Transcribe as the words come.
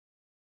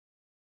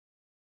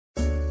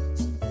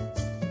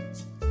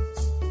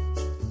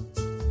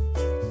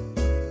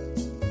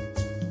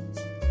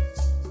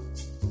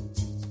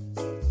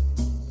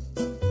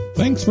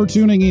Thanks for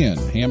tuning in.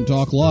 Ham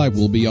Talk Live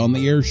will be on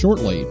the air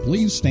shortly.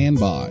 Please stand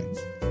by.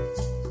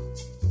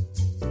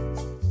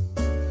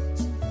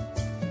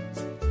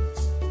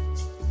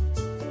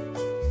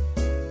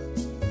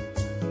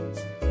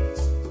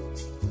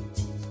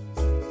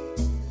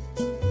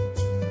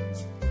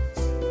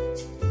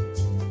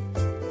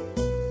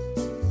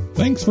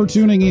 Thanks for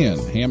tuning in.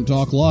 Ham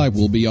Talk Live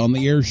will be on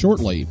the air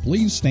shortly.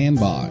 Please stand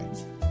by.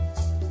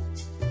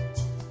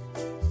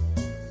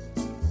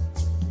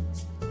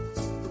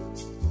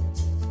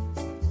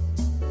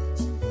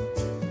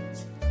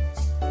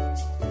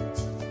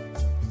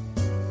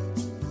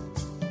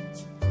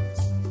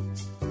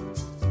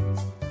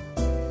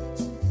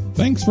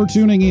 Thanks for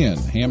tuning in.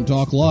 Ham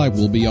Talk Live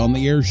will be on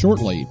the air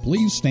shortly.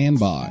 Please stand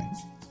by.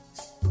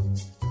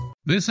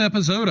 This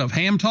episode of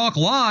Ham Talk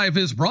Live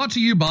is brought to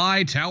you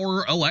by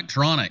Tower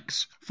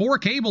Electronics. For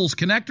cables,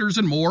 connectors,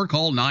 and more,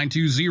 call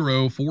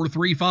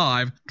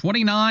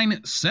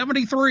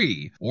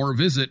 920-435-2973 or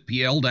visit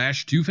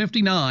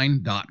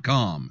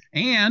pl-259.com.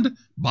 And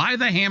by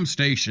the Ham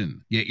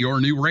Station. Get your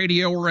new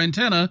radio or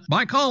antenna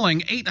by calling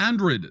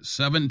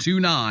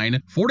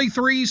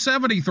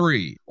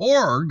 800-729-4373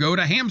 or go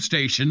to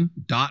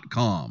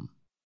hamstation.com.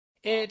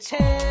 It's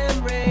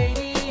Ham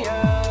Radio.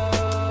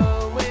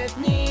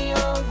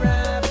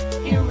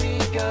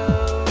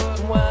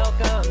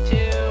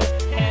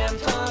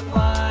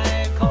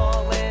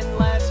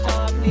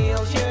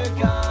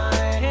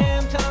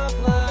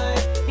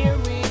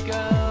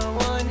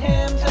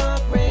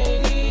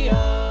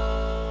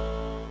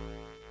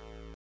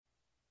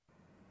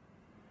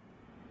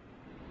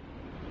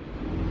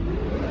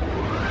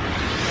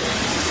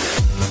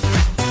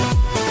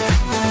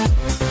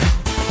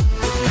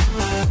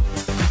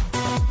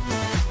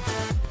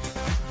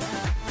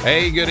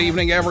 Hey, good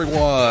evening,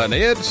 everyone.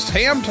 It's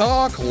Ham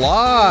Talk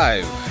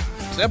Live.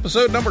 It's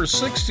episode number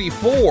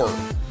 64.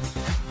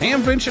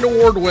 Hamvention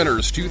Award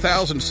winners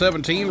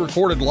 2017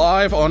 recorded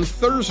live on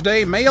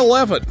Thursday, May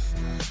 11th,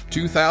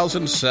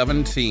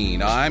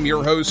 2017. I'm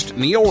your host,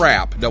 Neil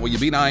Rapp,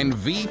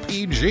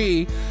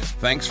 WB9VPG.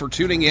 Thanks for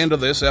tuning in to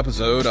this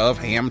episode of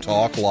Ham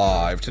Talk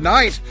Live.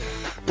 Tonight,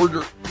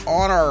 we're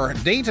on our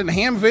Dayton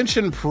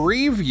Hamvention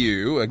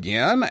preview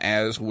again,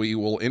 as we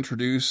will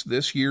introduce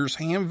this year's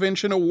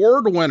Hamvention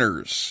Award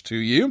winners to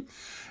you.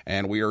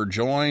 And we are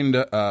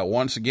joined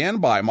once again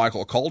by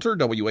Michael Coulter,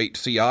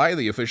 W8CI,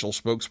 the official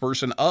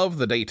spokesperson of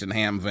the Dayton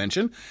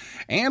Hamvention.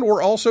 And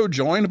we're also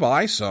joined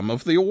by some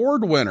of the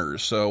award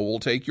winners. So we'll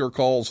take your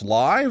calls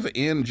live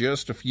in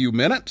just a few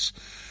minutes.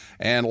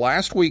 And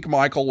last week,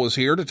 Michael was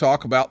here to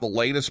talk about the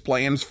latest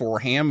plans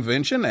for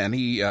Hamvention, and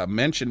he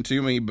mentioned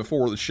to me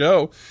before the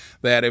show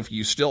that if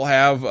you still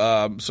have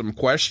some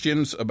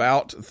questions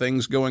about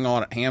things going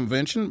on at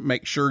Hamvention,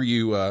 make sure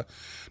you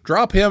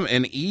drop him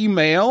an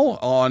email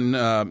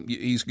on,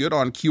 he's good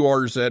on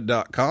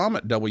QRZ.com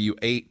at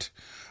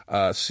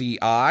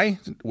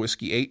W8CI,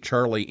 Whiskey 8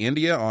 Charlie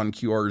India on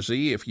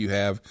QRZ. If you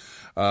have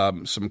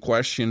some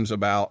questions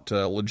about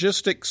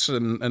logistics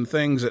and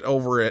things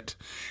over at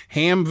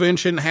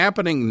Hamvention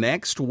happening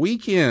next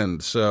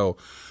weekend. So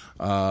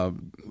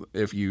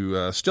if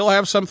you still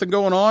have something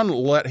going on,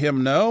 let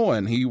him know,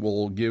 and he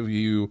will give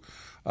you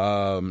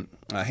a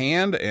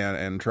hand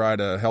and try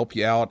to help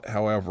you out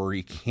however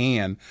he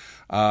can.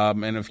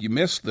 And if you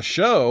missed the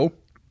show,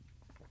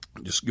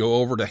 just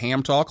go over to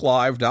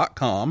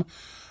hamtalklive.com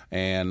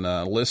and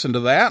listen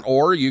to that,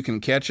 or you can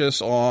catch us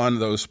on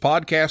those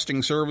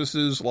podcasting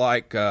services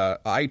like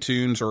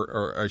iTunes,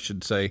 or I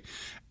should say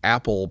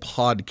Apple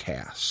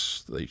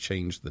Podcasts. They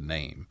changed the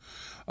name.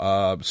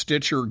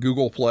 Stitcher,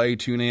 Google Play,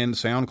 TuneIn,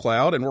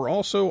 SoundCloud, and we're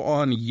also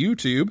on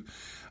YouTube,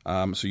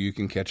 so you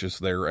can catch us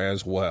there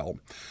as well.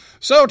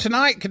 So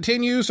tonight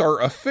continues our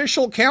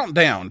official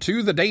countdown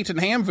to the Dayton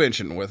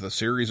Hamvention with a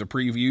series of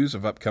previews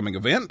of upcoming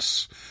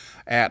events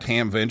at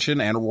Hamvention,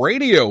 and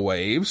Radio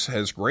Waves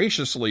has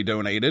graciously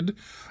donated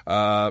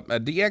a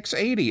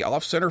DX80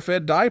 off-center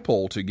fed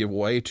dipole to give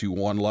away to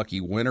one lucky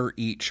winner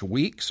each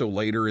week. So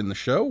later in the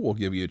show, we'll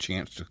give you a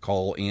chance to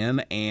call in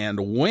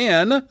and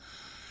win.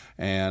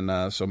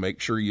 And so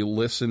make sure you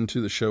listen to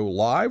the show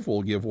live.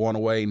 We'll give one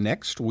away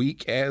next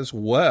week as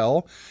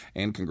well.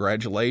 And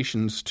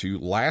congratulations to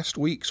last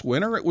week's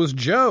winner. It was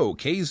Joe,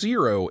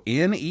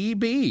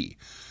 K0NEB.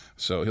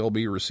 So he'll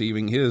be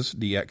receiving his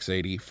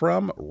DX80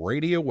 from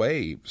Radio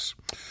Waves.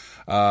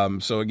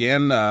 So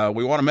again,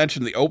 we want to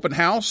mention the open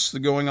house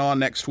going on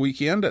next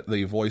weekend at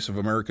the Voice of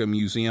America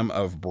Museum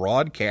of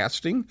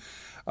Broadcasting.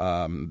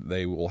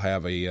 They will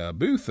have a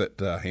booth at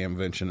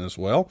Hamvention as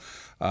well.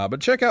 But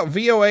check out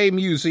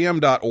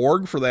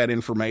voamuseum.org for that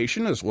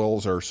information, as well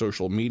as our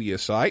social media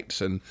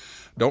sites. And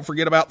don't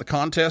forget about the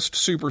Contest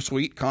Super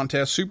Suite,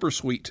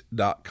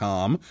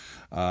 contestsupersuite.com.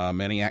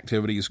 Many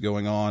activities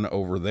going on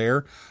over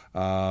there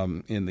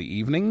in the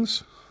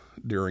evenings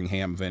during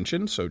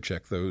Hamvention, so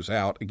check those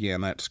out.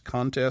 Again, that's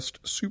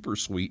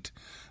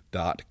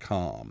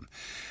contestsupersuite.com.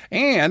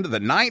 And the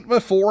night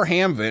before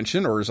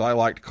Hamvention, or as I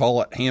like to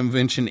call it,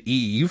 Hamvention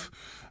Eve,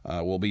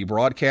 We'll be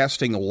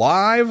broadcasting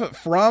live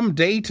from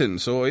Dayton.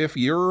 So if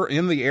you're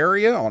in the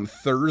area on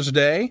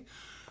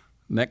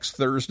next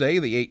Thursday,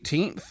 the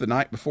 18th, the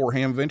night before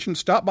Hamvention,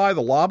 stop by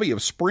the lobby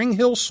of Spring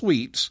Hill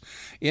Suites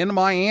in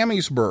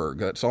Miamisburg.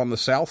 That's on the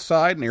south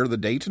side near the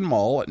Dayton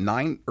Mall at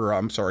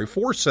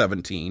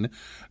 417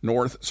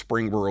 North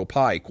Springboro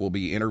Pike. We'll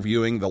be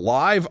interviewing the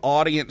live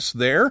audience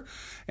there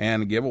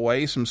and give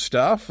away some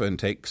stuff and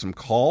take some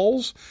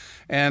calls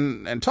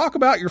and talk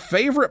about your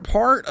favorite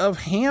part of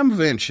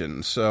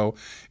Hamvention. So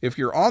if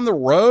you're on the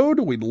road,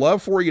 we'd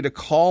love for you to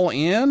call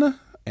in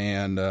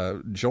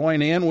and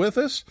join in with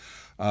us.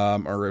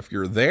 Or if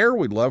you're there,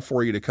 we'd love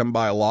for you to come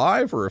by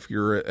live, or if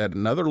you're at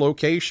another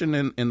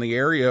location in the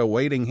area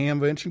awaiting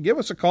Hamvention, give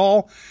us a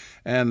call,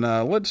 and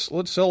let's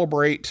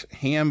celebrate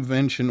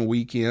Hamvention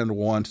weekend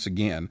once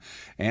again.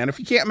 And if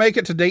you can't make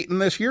it to Dayton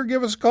this year,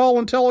 give us a call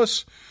and tell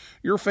us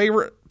your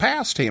favorite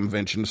past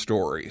Hamvention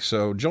story.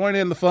 So join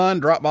in the fun.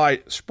 Drop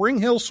by Spring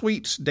Hill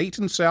Suites,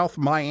 Dayton South,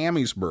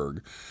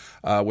 Miamisburg,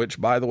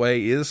 which, by the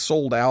way, is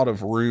sold out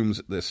of rooms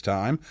at this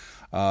time.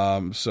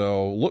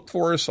 So look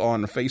for us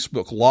on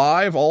Facebook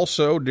Live.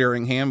 Also,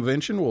 during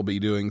Hamvention, we'll be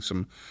doing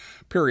some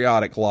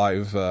periodic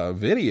live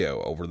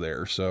video over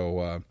there.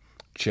 So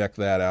check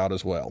that out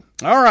as well.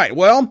 All right.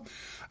 Well,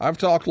 I've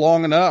talked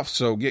long enough,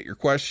 so get your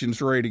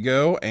questions ready to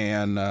go,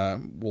 and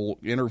we'll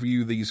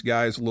interview these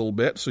guys a little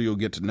bit so you'll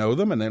get to know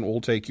them, and then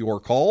we'll take your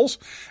calls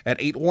at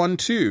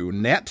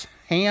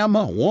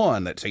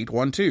 812-NET-HAM1. That's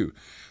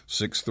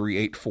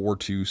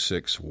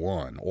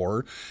 812-638-4261.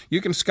 Or you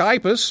can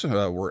Skype us.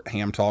 We're at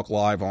Ham Talk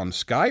Live on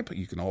Skype.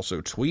 You can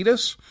also tweet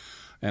us.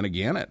 And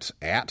again, it's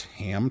at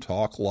Ham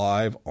Talk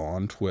Live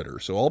on Twitter.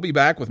 So I'll be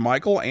back with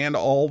Michael and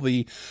all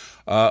the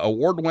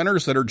award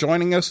winners that are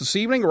joining us this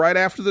evening right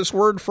after this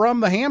word from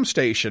the Ham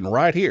Station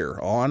right here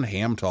on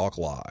Ham Talk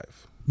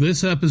Live.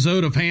 This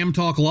episode of Ham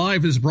Talk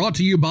Live is brought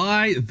to you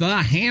by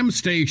The Ham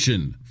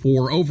Station.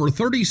 For over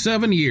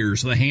 37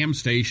 years, The Ham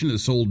Station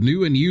has sold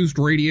new and used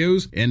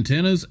radios,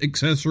 antennas,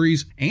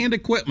 accessories, and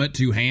equipment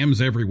to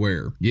hams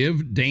everywhere.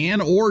 Give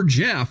Dan or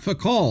Jeff a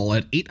call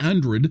at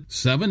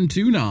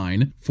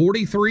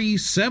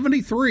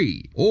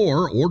 800-729-4373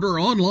 or order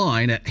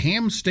online at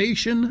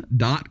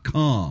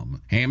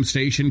hamstation.com. Ham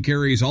Station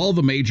carries all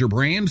the major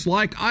brands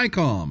like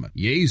ICOM,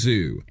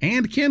 Yaesu,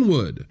 and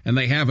Kenwood, and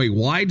they have a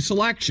wide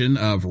selection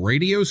of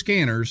radio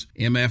scanners,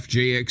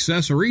 MFJ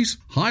accessories,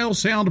 Heil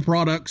sound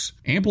products,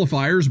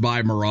 amplifiers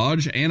by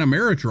Mirage and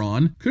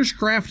Ameritron,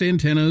 Cushcraft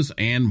antennas,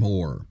 and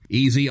more.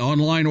 Easy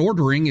online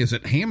ordering is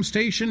at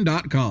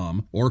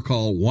hamstation.com or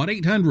call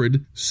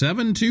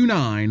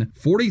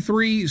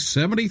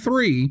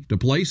 1-800-729-4373 to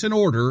place an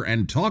order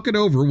and talk it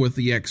over with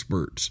the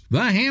experts.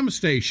 The Ham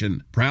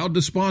Station, proud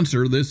to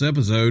sponsor this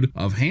episode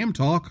of Ham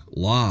Talk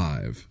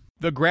Live.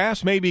 The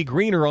grass may be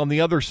greener on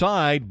the other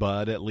side,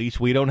 but at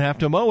least we don't have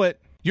to mow it.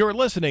 You're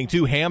listening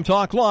to Ham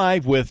Talk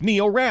Live with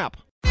Neil Rapp.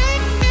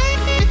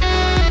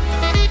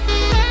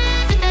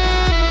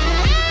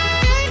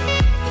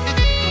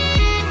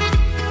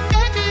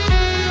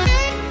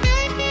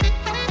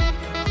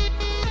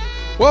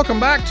 Welcome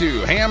back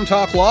to Ham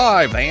Talk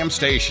Live. The Ham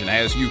Station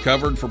has you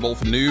covered for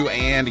both new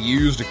and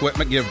used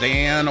equipment. Give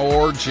Dan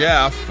or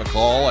Jeff a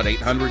call at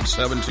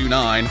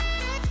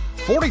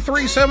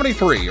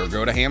 800-729-4373 or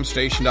go to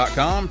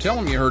hamstation.com. Tell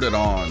them you heard it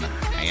on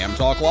Ham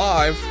Talk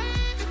Live.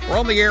 We're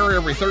on the air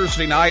every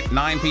Thursday night,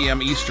 9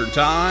 p.m. Eastern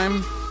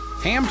Time.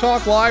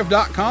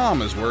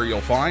 HamTalkLive.com is where you'll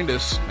find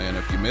us. And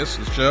if you miss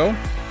the show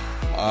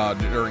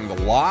during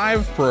the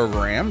live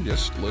program,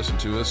 just listen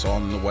to us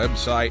on the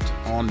website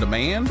on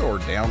demand or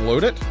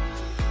download it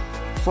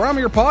from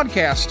your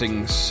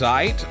podcasting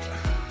site,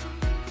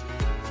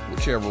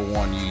 whichever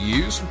one you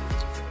use.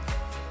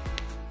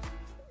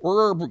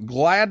 We're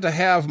glad to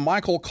have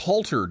Michael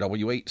Coulter,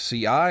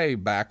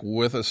 WHCI, back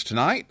with us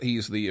tonight.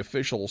 He's the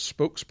official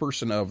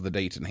spokesperson of the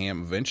Dayton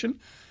Hamvention,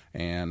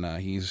 and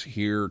he's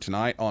here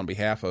tonight on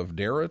behalf of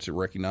DARA to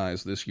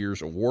recognize this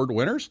year's award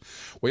winners.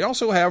 We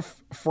also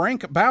have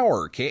Frank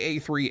Bauer,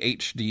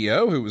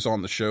 KA3HDO, who was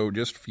on the show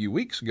just a few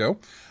weeks ago.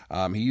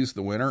 He's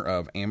the winner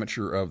of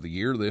Amateur of the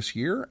Year this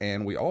year,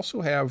 and we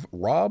also have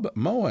Rob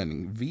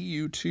Moen,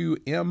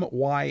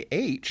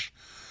 VU2MYH,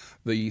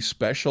 the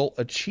Special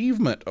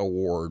Achievement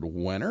Award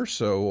winner.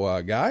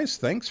 So, guys,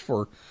 thanks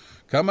for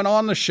coming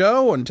on the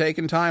show and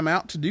taking time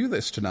out to do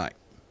this tonight.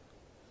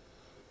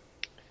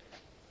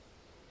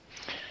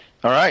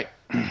 All right.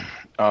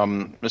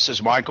 This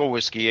is Michael,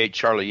 Whiskey 8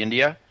 Charlie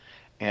India.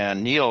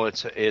 And Neil,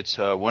 it's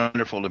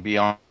wonderful to be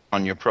on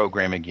your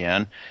program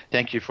again.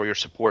 Thank you for your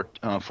support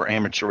for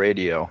amateur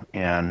radio.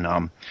 And,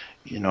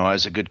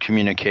 as a good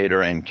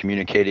communicator and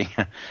communicating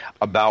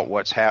about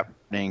what's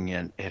happening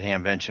at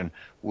Hamvention,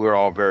 we're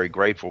all very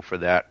grateful for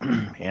that.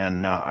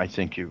 And I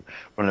think you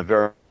run a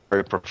very,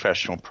 very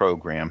professional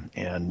program,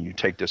 and you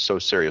take this so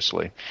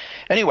seriously.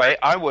 Anyway,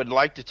 I would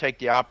like to take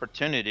the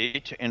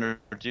opportunity to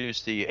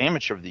introduce the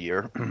Amateur of the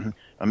Year,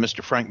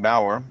 Mr. Frank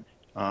Bauer,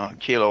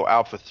 Kilo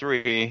Alpha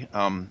 3,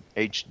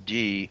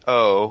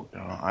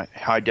 HDO,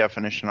 high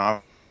definition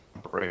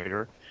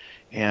operator,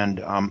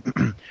 And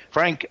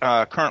Frank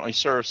currently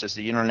serves as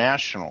the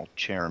international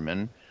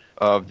chairman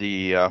of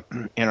the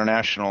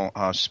International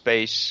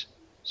Space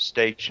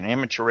Station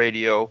Amateur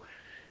Radio.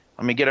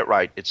 Let me get it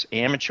right. It's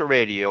amateur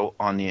radio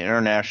on the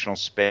International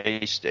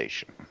Space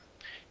Station.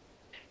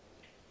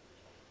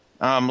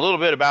 A little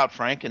bit about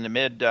Frank. In the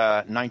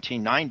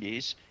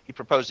mid-1990s, he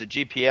proposed a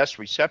GPS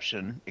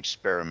reception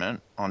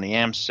experiment on the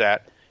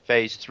AMSAT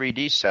Phase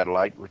 3D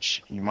satellite,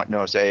 which you might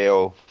know as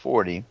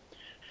AO40.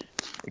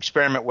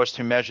 Experiment was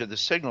to measure the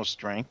signal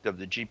strength of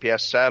the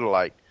GPS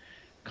satellite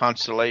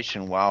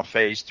constellation while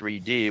Phase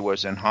 3D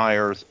was in high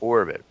Earth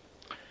orbit.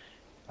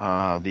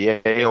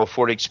 The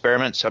AO40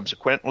 experiment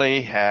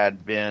subsequently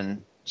had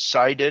been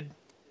cited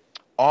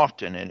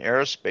often in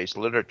aerospace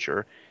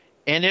literature,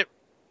 and it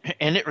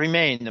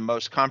remained the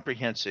most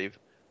comprehensive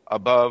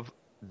above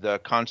the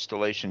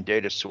constellation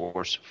data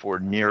source for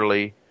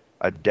nearly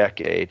a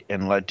decade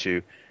and led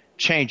to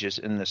changes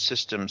in the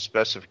system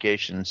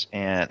specifications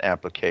and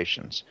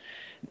applications.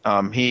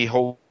 He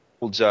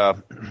holds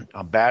a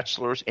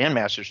bachelor's and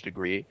master's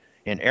degree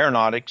in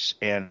aeronautics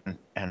and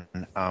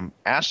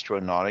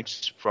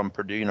astronautics from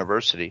Purdue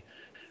University.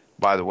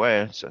 By the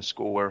way, it's a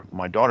school where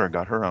my daughter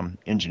got her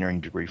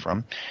engineering degree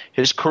from.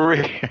 His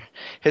career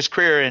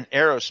in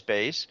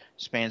aerospace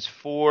spans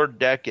 4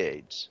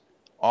 decades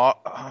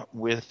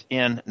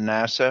within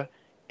NASA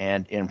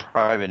and in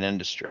private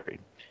industry.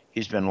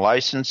 He's been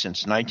licensed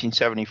since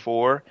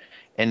 1974,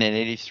 and in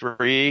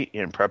 1983,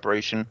 in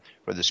preparation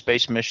for the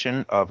space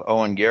mission of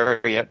Owen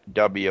Garriott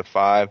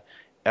W5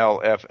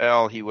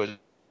 LFL, he was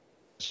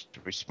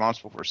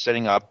responsible for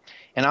setting up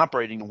and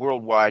operating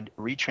worldwide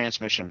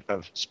retransmission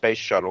of Space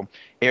Shuttle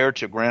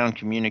air-to-ground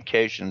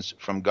communications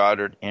from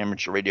Goddard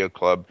Amateur Radio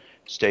Club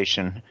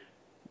station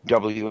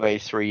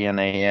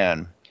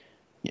WA3NAN.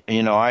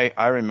 You know,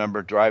 I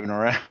remember driving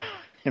around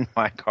in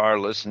my car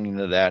listening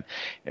to that,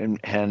 and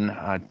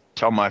I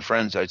tell my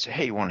friends, I'd say,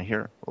 hey, you want to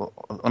hear? Well,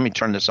 let me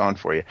turn this on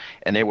for you.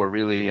 And they were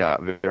really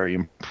very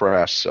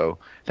impressed. So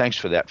thanks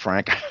for that,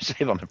 Frank. I was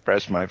able to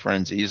impress my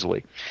friends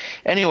easily.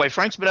 Anyway,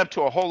 Frank's been up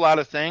to a whole lot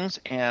of things,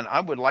 and I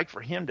would like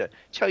for him to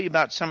tell you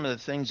about some of the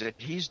things that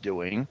he's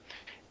doing.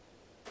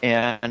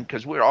 And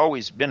because we've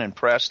always been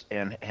impressed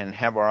and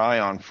have our eye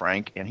on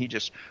Frank, and he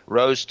just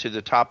rose to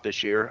the top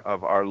this year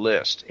of our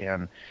list.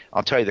 And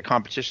I'll tell you, the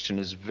competition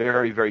is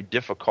very, very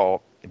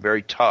difficult,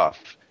 very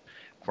tough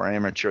for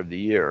Amateur of the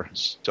Year.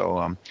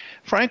 So,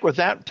 Frank, with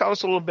that, tell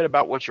us a little bit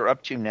about what you're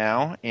up to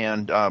now,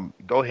 and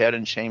go ahead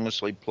and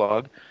shamelessly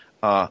plug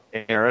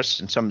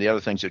ARISS and some of the other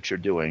things that you're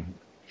doing.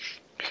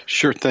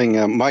 Sure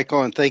thing,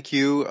 Michael, and thank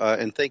you,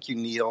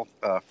 Neil,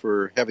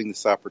 for having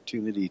this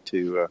opportunity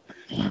to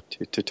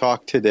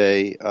talk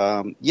today.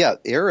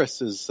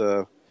 ARISS is,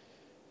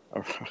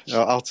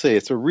 I'll say,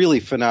 it's a really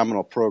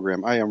phenomenal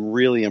program. I am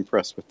really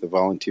impressed with the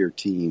volunteer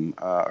team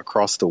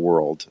across the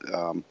world.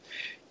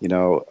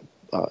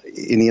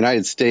 In the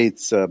United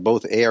States,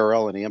 both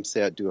ARL and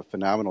AMSAT do a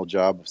phenomenal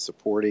job of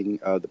supporting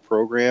the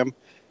program,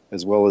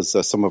 as well as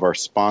some of our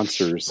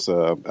sponsors,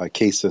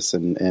 CASIS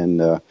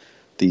and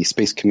the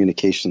Space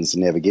Communications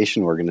and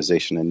Navigation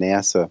Organization and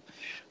NASA.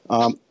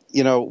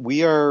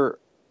 We are,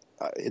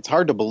 it's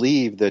hard to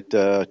believe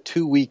that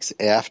 2 weeks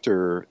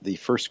after the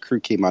first crew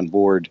came on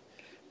board,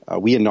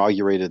 we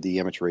inaugurated the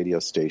amateur radio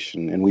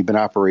station, and we've been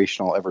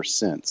operational ever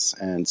since.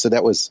 And so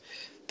that was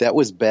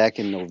back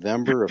in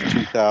November of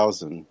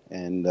 2000.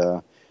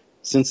 And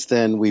since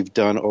then, we've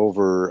done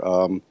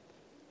over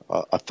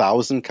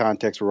 1,000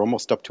 contacts. We're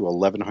almost up to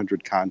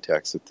 1,100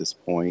 contacts at this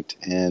point.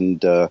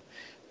 And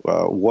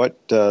what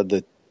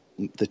the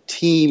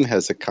team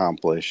has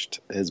accomplished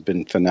has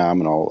been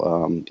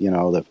phenomenal.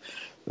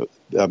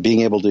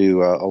 Being able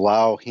to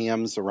allow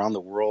hams around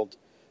the world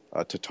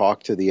to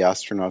talk to the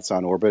astronauts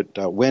on orbit.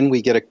 When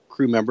we get a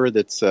crew member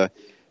that's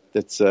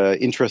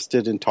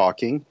interested in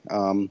talking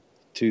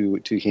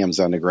to hams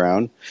on the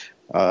ground,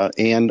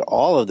 and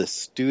all of the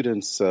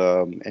students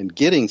and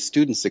getting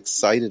students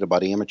excited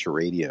about amateur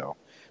radio.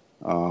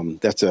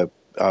 That's a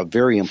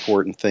very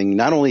important thing.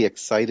 Not only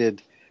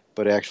excited,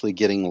 but actually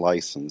getting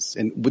licensed.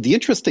 And the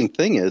interesting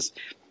thing is,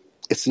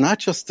 it's not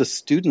just the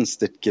students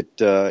that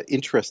get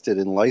interested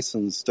and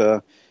licensed.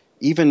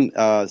 Even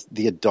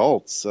the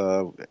adults.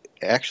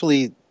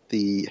 Actually,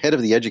 the head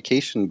of the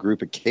education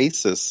group at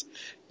CASIS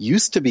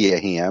used to be a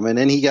ham, and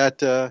then he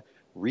got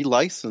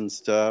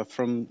relicensed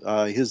from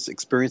his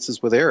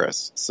experiences with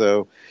ARISS.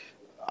 So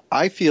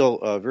I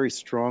feel very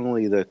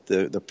strongly that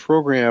the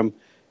program,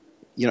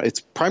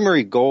 its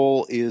primary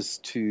goal is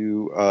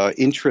to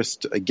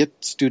get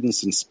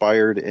students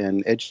inspired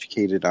and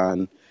educated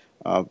on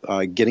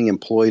getting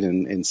employed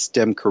in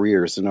STEM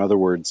careers. In other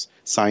words,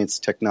 science,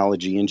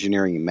 technology,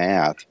 engineering,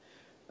 math.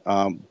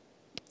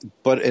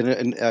 But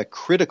a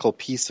critical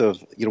piece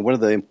of, one of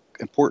the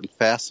important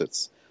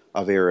facets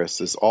of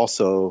ARISS is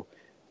also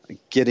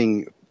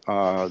getting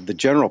the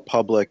general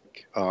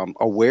public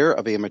aware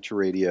of amateur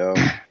radio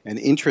and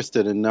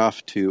interested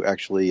enough to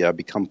actually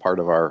become part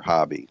of our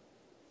hobby.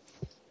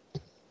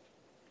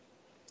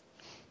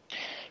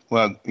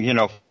 Well,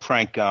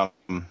 Frank,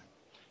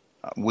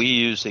 we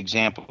use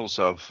examples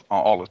of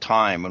all the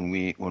time when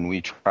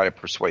we try to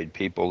persuade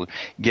people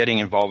getting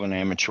involved in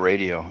amateur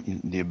radio,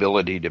 the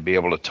ability to be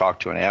able to talk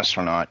to an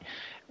astronaut.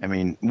 I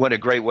mean, what a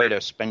great way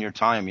to spend your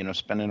time,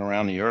 spending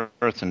around the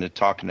Earth and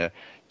talking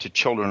to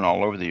children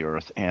all over the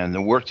Earth. And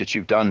the work that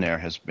you've done there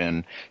has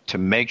been to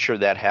make sure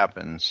that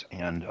happens.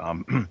 And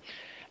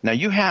now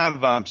you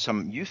have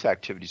some youth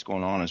activities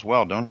going on as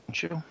well,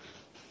 don't you?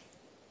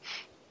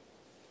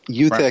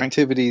 Youth Frank?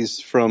 activities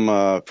from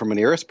an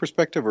ARIS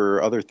perspective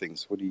or other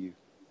things? What do you?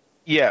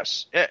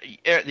 Yes,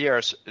 the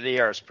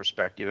ARIS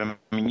perspective.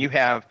 I mean, you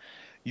have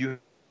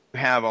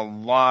a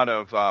lot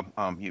of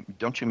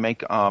don't you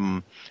make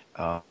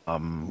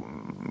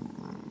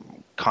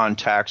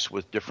contacts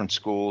with different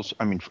schools?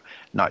 I mean,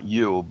 not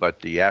you,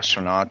 but the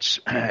astronauts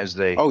as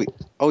they.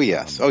 Oh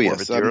yes.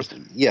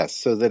 Yes.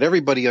 So that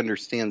everybody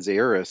understands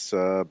ARIS,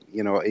 a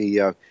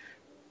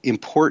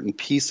important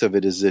piece of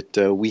it is that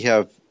we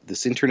have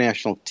this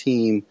international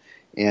team,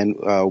 and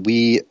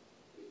we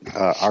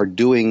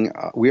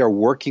are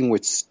working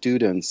with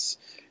students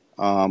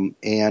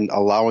and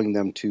allowing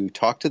them to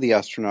talk to the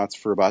astronauts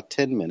for about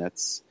 10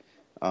 minutes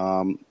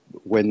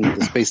when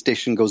the space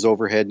station goes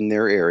overhead in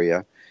their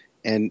area.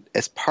 And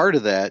as part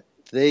of that,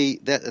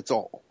 it's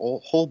a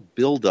whole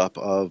buildup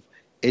of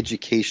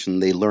education.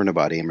 They learn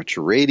about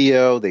amateur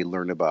radio. They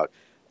learn about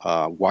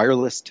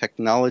wireless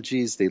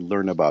technologies. They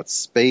learn about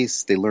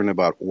space. They learn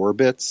about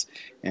orbits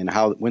and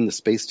how when the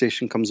space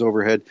station comes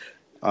overhead.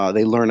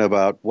 They learn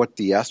about what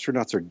the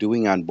astronauts are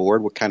doing on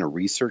board, what kind of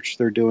research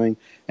they're doing,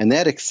 and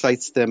that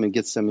excites them and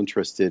gets them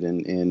interested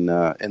in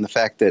the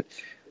fact that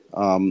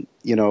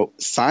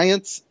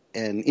science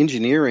and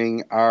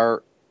engineering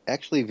are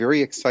actually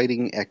very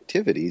exciting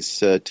activities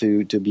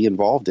to be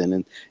involved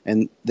in,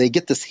 and they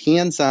get this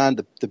hands-on.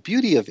 The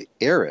beauty of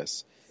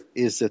ARIS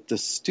is that the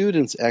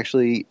students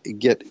actually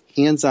get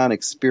hands-on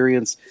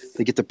experience.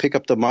 They get to pick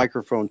up the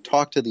microphone,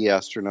 talk to the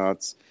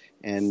astronauts,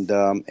 and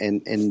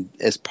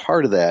as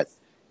part of that,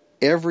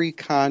 every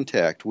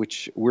contact,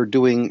 which we're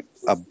doing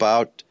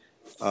about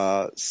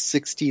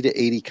 60 to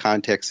 80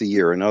 contacts a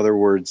year. In other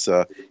words,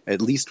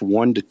 at least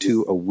 1 to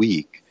 2 a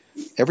week.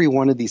 Every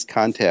one of these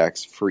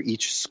contacts for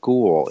each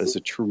school is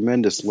a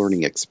tremendous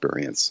learning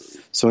experience.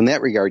 So in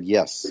that regard,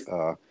 yes.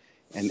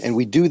 And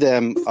we do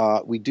them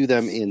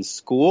in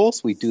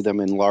schools. We do them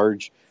in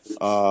large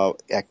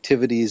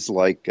activities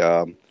like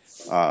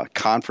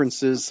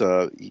conferences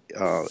and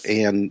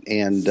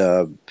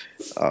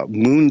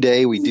Moon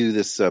Day. We do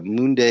this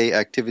Moon Day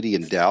activity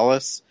in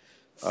Dallas,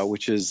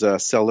 which is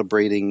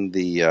celebrating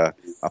the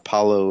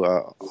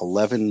Apollo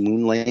 11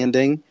 moon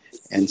landing.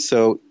 And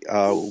so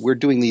we're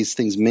doing these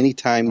things many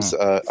times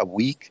a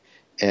week,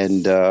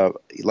 and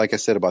like I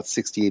said, about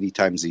 60, 80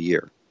 times a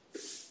year.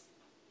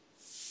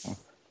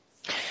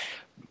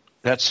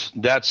 That's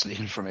the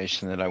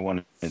information that I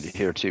wanted to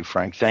hear too,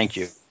 Frank. Thank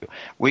you.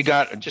 We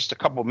got just a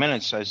couple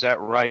minutes. Is that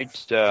right?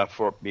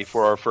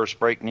 Before our first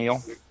break,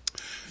 Neil?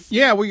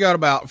 Yeah, we got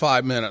about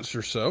 5 minutes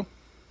or so.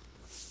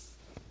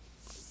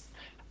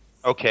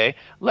 Okay.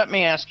 Let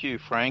me ask you,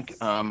 Frank.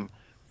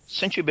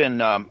 Since you've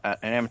been an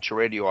amateur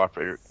radio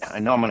operator, I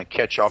know I'm going to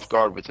catch off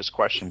guard with this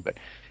question,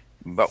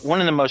 but one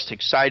of the most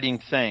exciting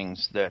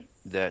things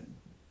that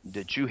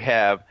you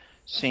have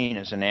seen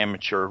as an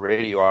amateur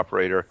radio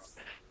operator,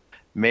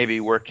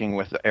 maybe working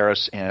with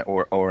ARIS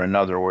or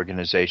another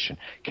organization,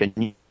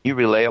 can you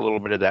relay a little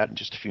bit of that in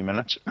just a few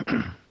minutes?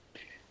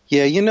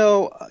 Yeah,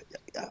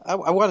 I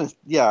want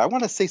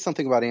to say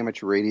something about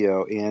amateur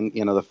radio and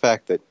the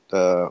fact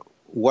that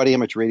what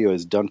amateur radio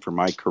has done for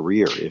my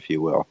career, if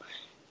you will.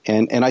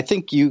 And I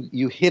think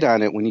you hit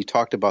on it when you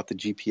talked about the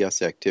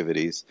GPS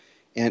activities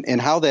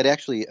and how that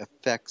actually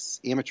affects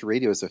amateur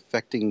radio is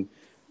affecting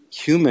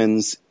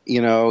humans,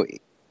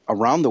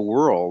 around the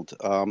world.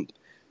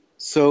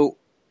 So,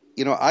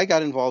 I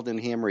got involved in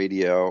ham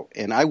radio,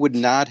 and I would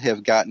not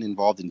have gotten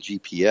involved in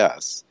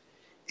GPS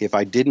if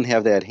I didn't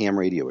have that ham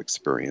radio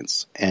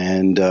experience.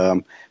 And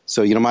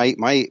so,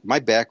 my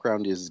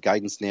background is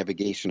guidance,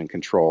 navigation, and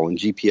control, and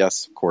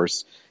GPS, of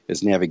course,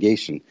 is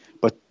navigation.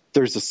 But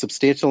there's a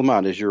substantial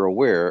amount, as you're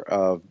aware,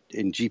 of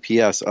in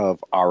GPS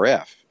of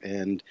RF,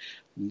 and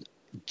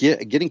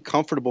getting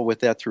comfortable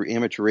with that through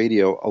amateur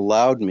radio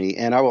allowed me,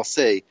 and I will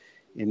say,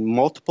 in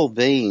multiple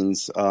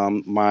veins,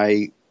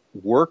 my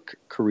work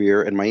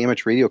career and my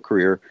amateur radio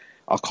career,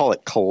 I'll call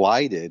it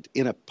collided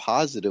in a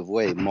positive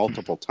way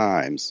multiple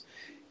times.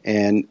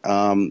 And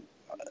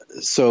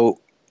so,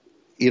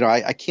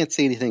 I can't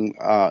say anything,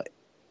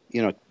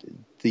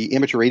 the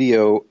amateur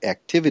radio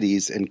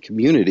activities and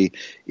community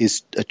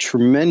is a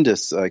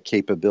tremendous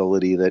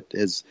capability that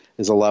has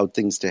allowed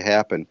things to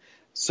happen.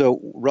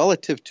 So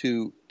relative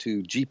to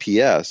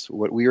GPS,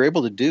 what we were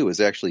able to do is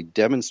actually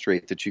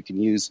demonstrate that you can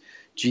use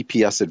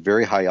GPS at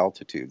very high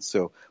altitudes.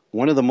 So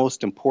one of the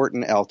most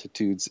important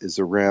altitudes is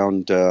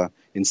around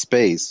in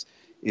space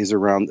is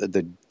around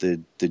the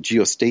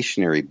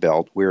geostationary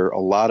belt, where a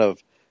lot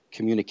of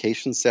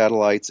communication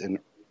satellites and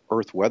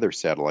Earth weather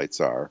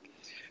satellites are.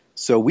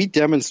 So we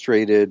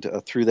demonstrated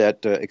through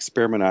that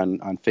experiment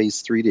on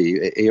Phase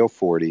 3D,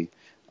 AO40,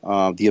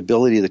 the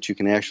ability that you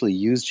can actually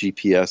use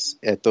GPS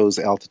at those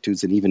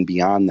altitudes and even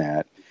beyond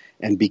that.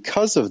 And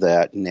because of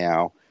that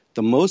now,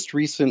 the most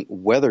recent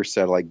weather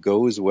satellite,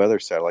 GOES weather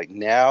satellite,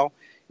 now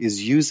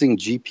is using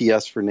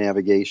GPS for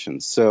navigation.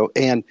 So,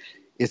 and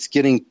it's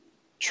getting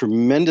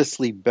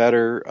tremendously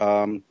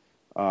better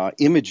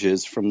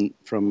images from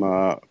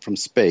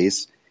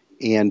space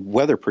and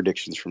weather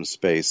predictions from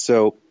space.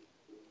 So,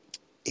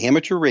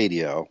 amateur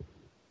radio,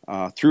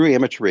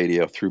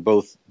 through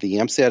both the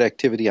AMSAT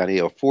activity on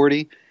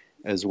AO40,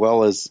 as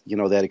well as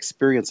that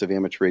experience of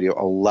amateur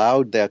radio,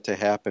 allowed that to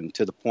happen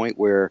to the point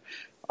where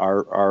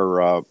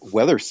our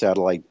weather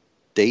satellite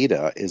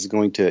data is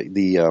going to,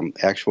 the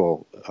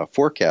actual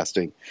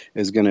forecasting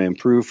is going to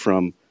improve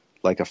from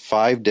like a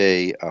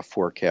 5-day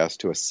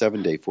forecast to a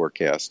 7-day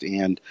forecast.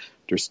 And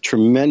there's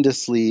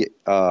tremendously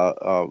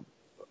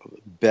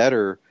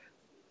better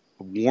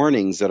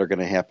warnings that are going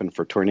to happen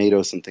for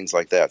tornadoes and things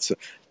like that. So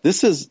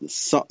this is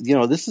that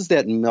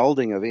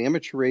melding of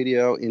amateur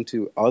radio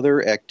into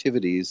other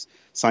activities,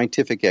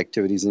 scientific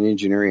activities and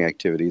engineering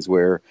activities,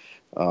 where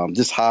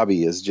this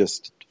hobby is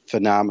just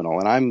phenomenal.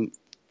 And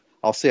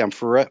I'll say I'm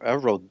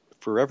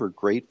forever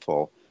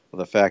grateful for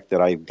the fact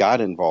that I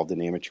got involved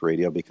in amateur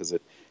radio, because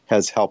it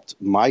has helped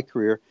my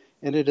career,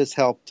 and it has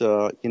helped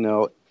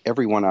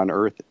everyone on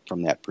Earth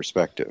from that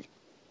perspective.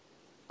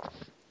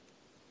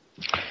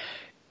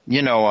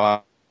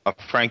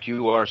 Frank,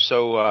 you are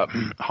so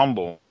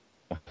humble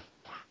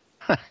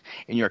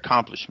in your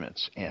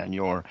accomplishments and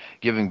your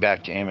giving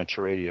back to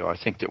amateur radio. I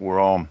think that we're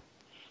all,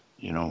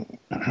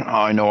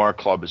 I know our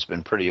club has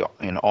been pretty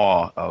in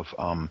awe of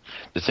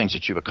the things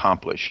that you've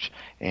accomplished.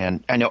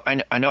 And I know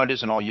it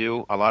isn't all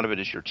you. A lot of it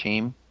is your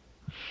team.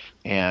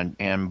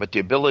 But the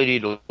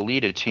ability to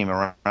lead a team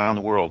around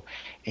the world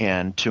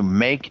and to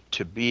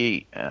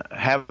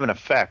have an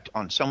effect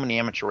on so many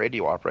amateur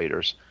radio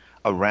operators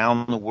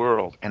around the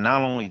world, and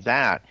not only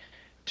that,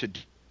 to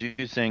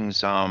do things,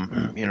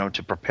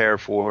 to prepare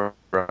for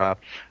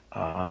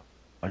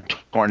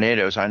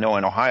tornadoes. I know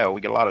in Ohio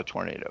we get a lot of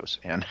tornadoes,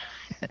 and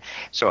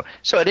so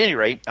at any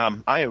rate,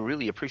 I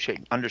really appreciate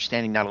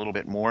understanding that a little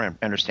bit more and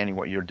understanding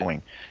what you're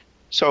doing.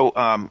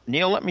 So,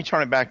 Neil, let me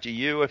turn it back to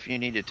you if you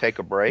need to take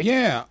a break.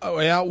 Yeah,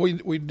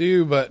 we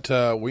do, but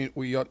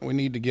we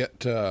need to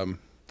get.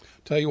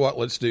 Tell you what,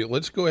 let's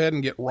go ahead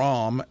and get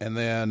Rom, and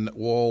then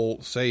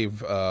we'll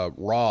save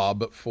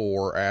Rob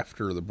for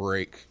after the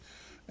break,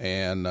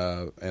 and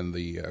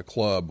the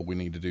club we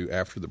need to do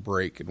after the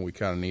break, and we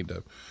kind of need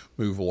to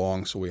move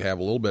along so we have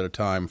a little bit of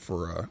time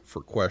for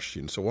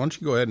questions. So why don't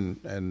you go ahead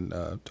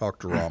and talk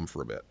to Rom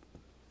for a bit?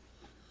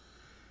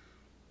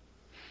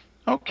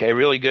 Okay,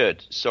 really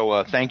good.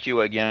 So thank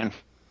you again,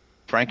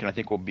 Frank, and I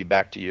think we'll be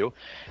back to you.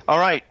 All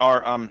right,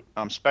 our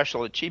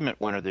special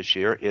achievement winner this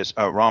year is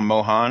Ram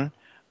Mohan,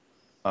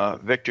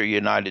 Victor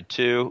United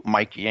 2,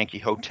 Mike Yankee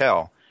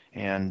Hotel.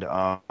 And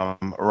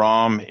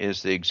Ram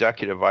is the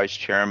executive vice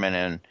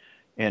chairman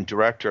and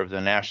director of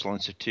the National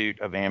Institute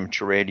of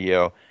Amateur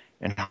Radio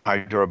in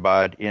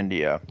Hyderabad,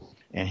 India.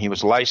 And he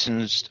was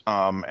licensed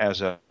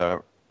as a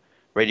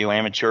radio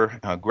amateur,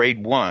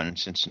 grade 1,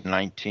 since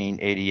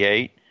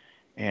 1988.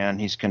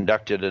 And he's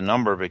conducted a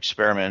number of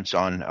experiments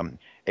on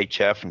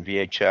HF and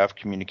VHF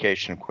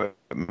communication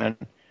equipment,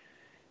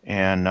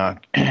 and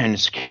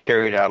has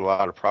carried out a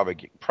lot of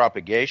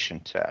propagation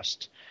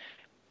tests,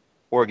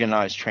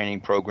 organized training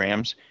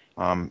programs.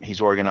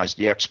 He's organized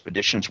the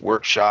expeditions,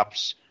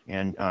 workshops,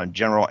 and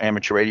general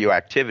amateur radio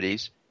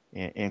activities,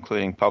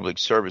 including public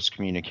service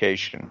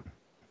communication.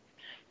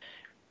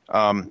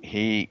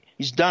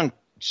 He's done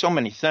so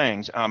many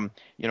things.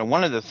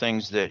 One of the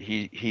things that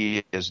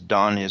he has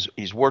done is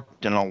he's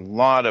worked in a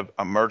lot of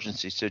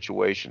emergency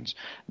situations,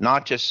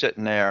 not just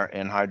sitting there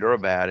in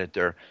Hyderabad at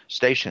their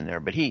station there,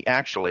 but he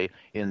actually,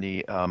 in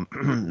the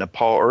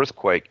Nepal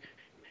earthquake,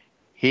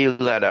 he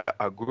led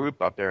a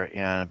group up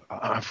there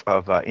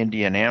of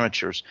Indian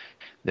amateurs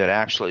that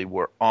actually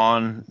were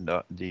on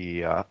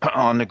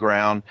the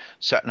ground,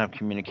 setting up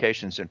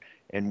communications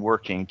and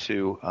working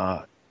to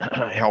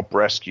help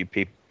rescue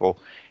people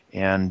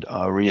and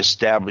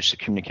reestablish the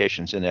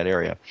communications in that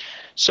area.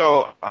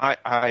 So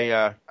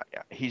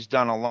he's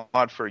done a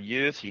lot for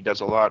youth. He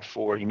does a lot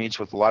he meets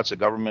with lots of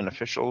government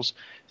officials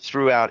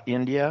throughout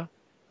India.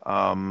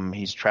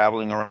 He's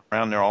traveling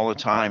around there all the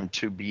time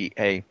to be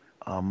a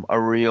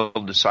real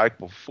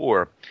disciple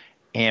for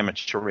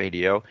amateur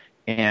radio.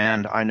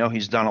 And I know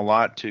he's done a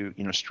lot to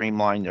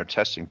streamline their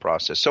testing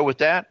process. So with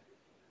that,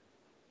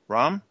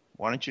 Ram,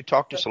 why don't you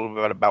talk to us a little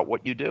bit about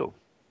what you do?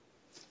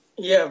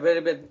 Yeah,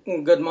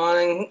 good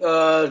morning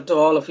to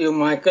all of you,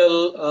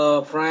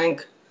 Michael,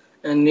 Frank,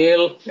 and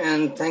Neil,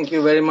 and thank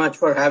you very much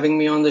for having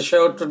me on the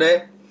show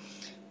today.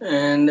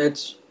 And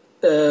it's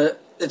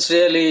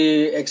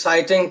really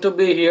exciting to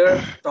be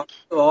here, talking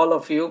to all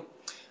of you,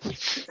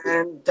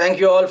 and thank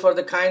you all for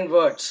the kind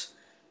words.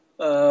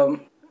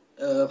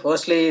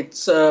 Firstly,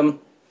 it's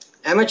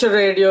amateur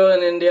radio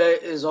in India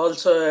is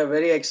also a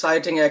very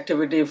exciting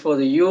activity for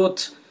the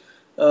youth.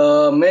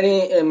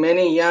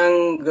 Many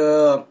young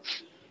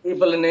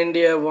people in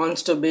India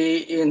wants to be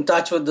in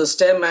touch with the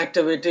STEM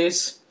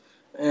activities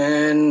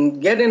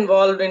and get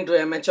involved into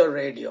amateur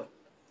radio.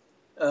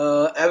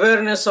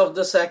 Awareness of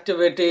this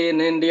activity in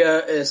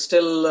India is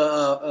still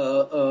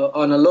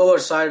on a lower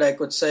side, I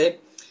could say.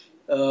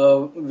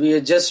 We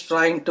are just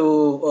trying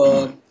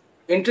to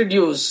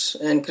introduce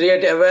and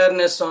create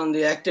awareness on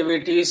the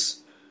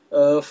activities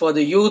for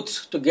the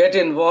youth to get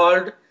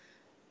involved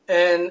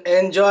and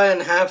enjoy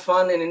and have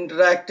fun in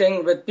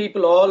interacting with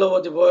people all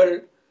over the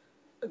world,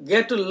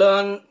 get to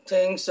learn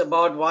things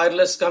about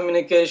wireless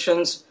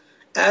communications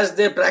as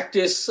they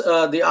practice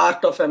the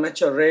art of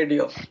amateur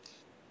radio.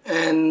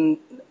 And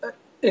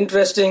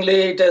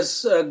interestingly, it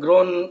has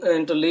grown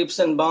into leaps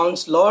and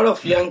bounds. A lot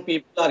of young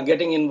people are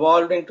getting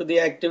involved into the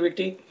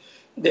activity.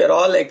 They're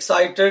all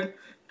excited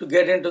to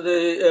get into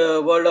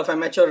the world of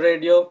amateur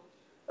radio.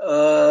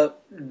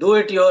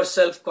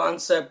 Do-it-yourself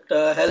concept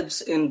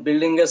helps in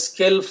building a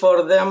skill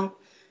for them.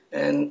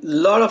 And a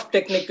lot of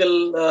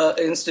technical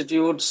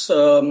institutes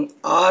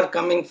are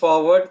coming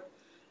forward,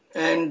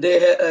 and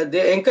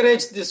they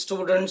encourage the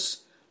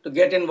students to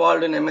get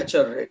involved in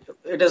amateur radio.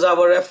 It is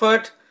our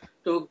effort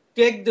to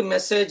take the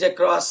message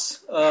across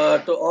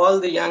to all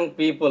the young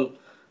people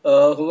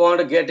who want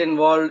to get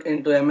involved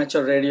into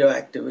amateur radio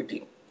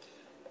activity.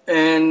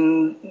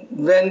 And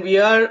when we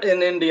are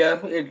in India,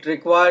 it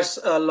requires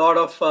a lot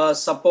of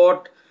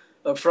support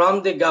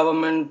from the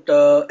government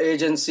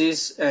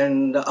agencies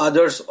and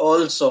others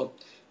also,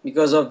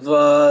 because of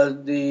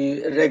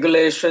the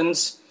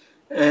regulations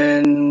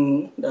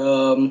and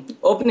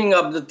opening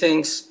up the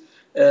things.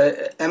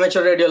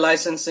 Amateur radio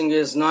licensing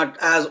is not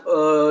as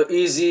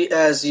easy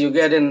as you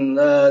get in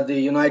the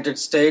United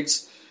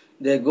States.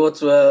 They go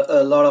through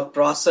a lot of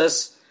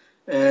process,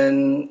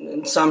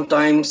 and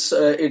sometimes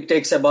it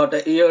takes about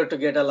a year to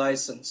get a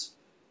license.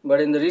 But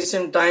in the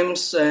recent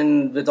times,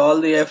 and with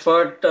all the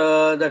effort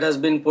that has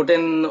been put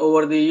in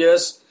over the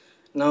years,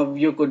 now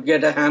you could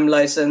get a ham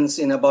license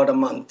in about a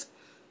month.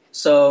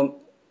 So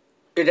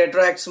it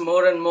attracts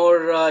more and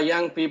more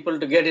young people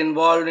to get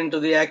involved into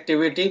the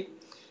activity.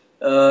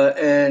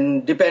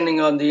 And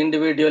depending on the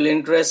individual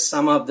interests,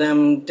 some of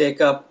them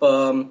take up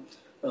building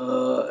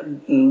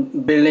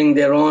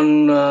their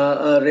own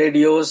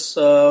radios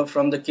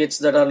from the kits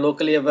that are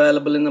locally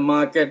available in the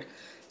market.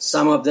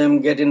 Some of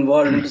them get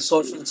involved in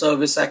social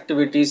service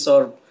activities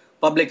or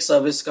public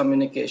service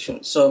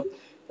communication. So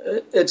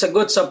it's a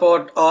good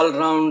support all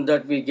around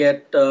that we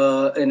get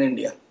in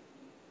India.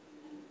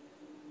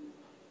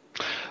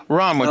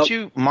 Ram, would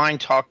you mind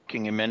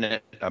talking a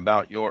minute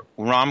about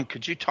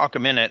could you talk a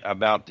minute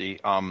about the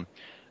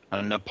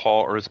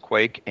Nepal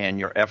earthquake and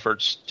your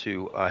efforts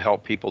to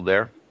help people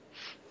there?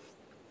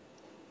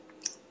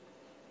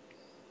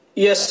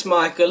 Yes,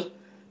 Michael.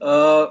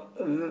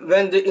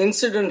 When the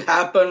incident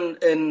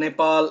happened in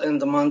Nepal in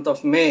the month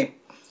of May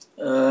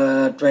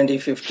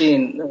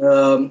 2015,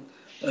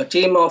 a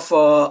team of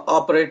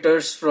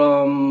operators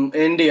from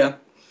India,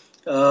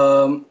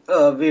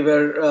 we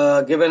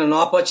were given an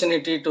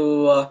opportunity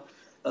to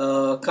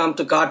come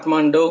to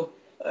Kathmandu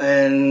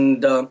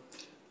and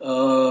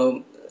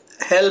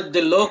help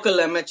the local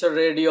amateur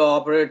radio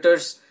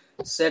operators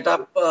set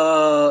up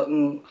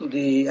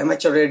the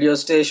amateur radio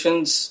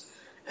stations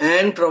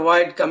and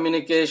provide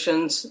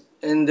communications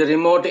in the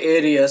remote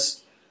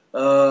areas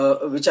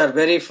which are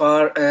very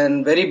far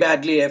and very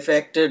badly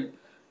affected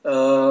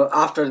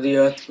after the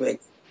earthquake.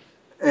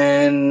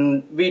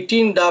 And we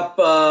teamed up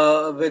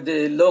with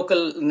the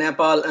local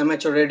Nepal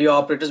amateur radio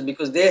operators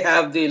because they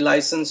have the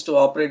license to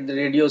operate the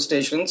radio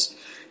stations.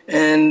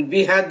 And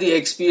we had the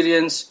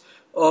experience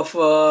of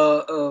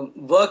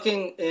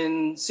working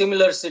in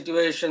similar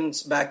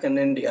situations back in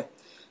India.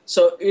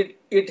 So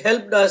it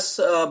helped us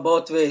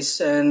both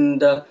ways,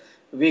 and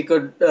we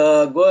could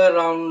go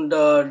around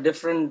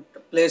different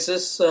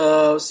places,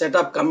 set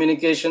up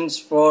communications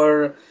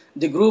for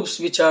the groups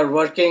which are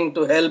working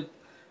to help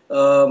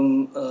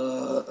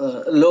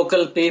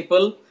local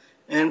people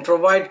and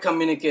provide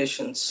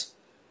communications,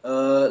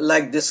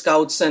 like the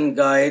Scouts and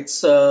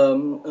Guides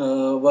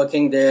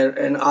working there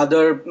and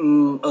other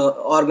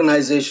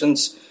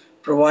organizations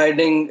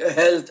providing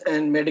health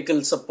and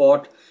medical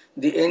support,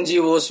 the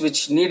NGOs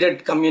which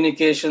needed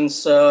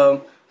communications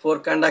for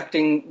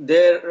conducting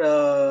their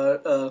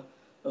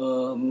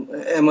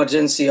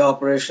emergency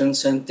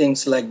operations and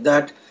things like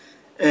that.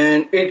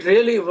 And it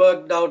really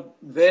worked out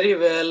very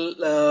well.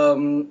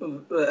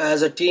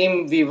 As a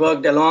team, we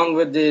worked along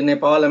with the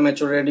Nepal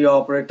amateur radio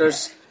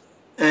operators,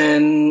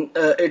 and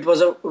it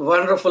was a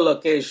wonderful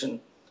occasion.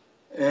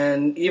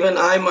 And even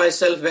I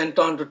myself went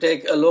on to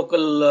take a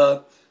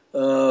local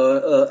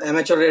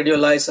amateur radio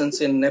license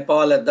in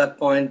Nepal at that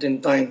point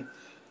in time.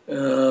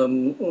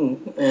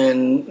 And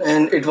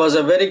it was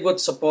a very good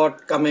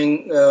support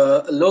coming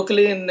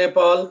locally in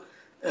Nepal,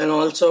 and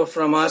also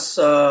from us,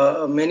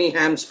 many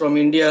hams from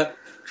India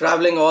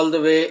traveling all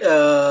the way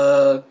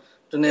to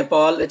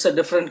Nepal. It's a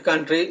different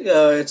country.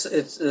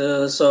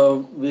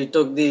 So we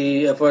took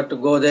the effort to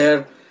go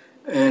there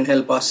and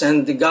help us.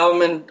 And the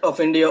government of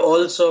India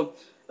also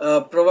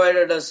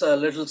provided us a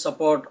little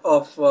support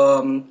of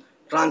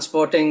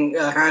transporting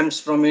hams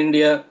from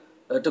India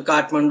to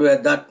Kathmandu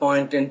at that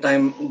point in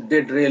time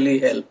did really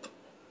help.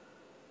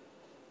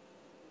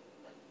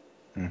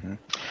 Mm-hmm.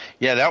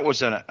 Yeah, that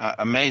was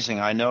amazing.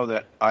 I know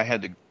that I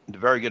had the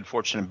very good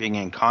fortune of being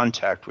in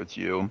contact with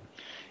you.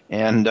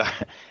 And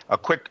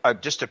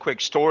just a quick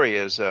story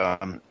is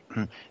I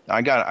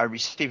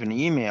received an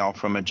email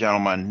from a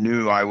gentleman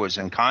knew I was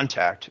in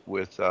contact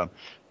with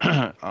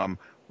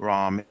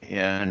Ram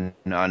in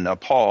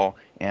Nepal,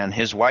 and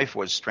his wife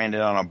was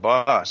stranded on a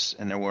bus,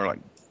 and there were like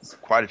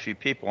quite a few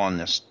people on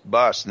this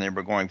bus, and they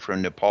were going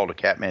from Nepal to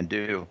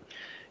Kathmandu.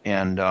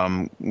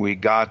 And we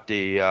got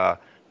the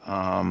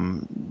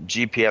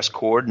GPS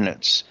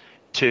coordinates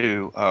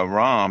to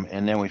Ram,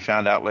 and then we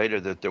found out later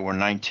that there were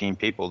 19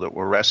 people that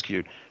were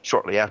rescued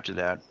shortly after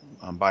that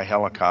by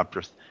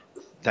helicopter,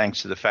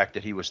 thanks to the fact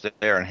that he was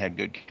there and had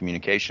good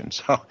communication.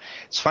 So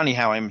it's funny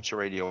how amateur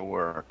radio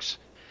works.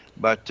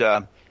 But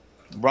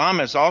Ram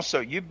is also,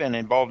 you've been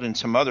involved in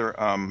some other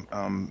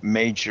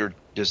major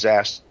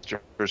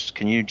disasters.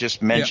 Can you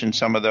just mention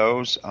some of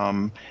those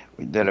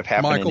that have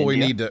happened Michael,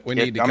 in India? we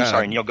need to I'm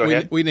sorry, Neil, go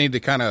ahead. We need to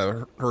kind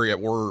of hurry up.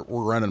 We're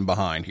running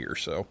behind here,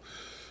 so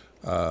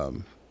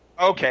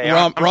okay.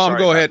 Ram,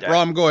 go ahead. That.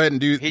 Ram, go ahead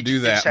and do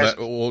that, has,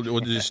 but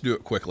we'll just do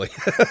it quickly.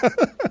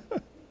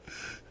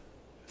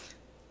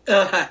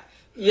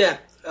 Yeah.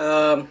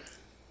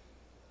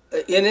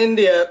 In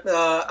India,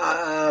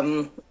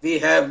 we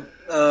have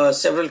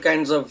several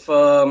kinds of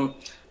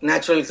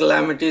natural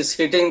calamities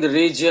hitting the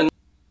region.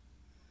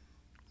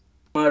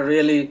 Are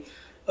really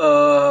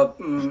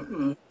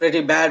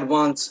pretty bad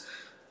ones.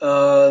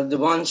 The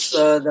ones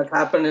that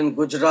happened in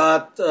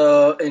Gujarat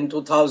in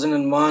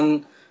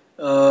 2001,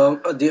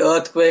 the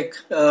earthquake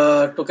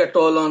took a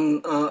toll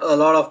on a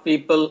lot of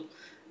people,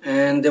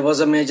 and there was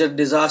a major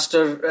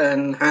disaster,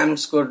 and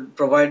hams could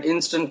provide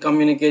instant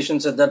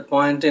communications at that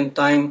point in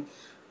time.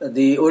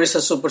 The Orissa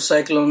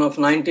supercyclone of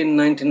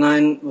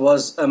 1999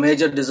 was a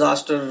major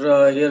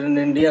disaster here in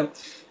India,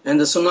 and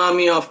the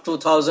tsunami of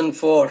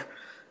 2004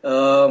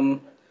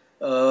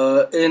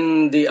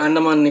 in the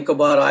Andaman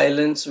Nicobar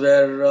Islands,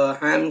 where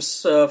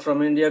hams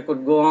from India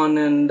could go on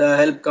and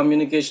help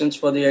communications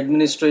for the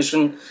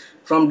administration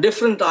from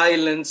different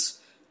islands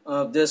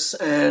of this.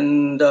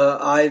 And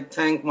I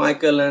thank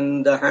Michael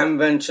and the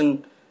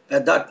Hamvention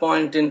at that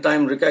point in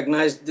time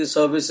recognized the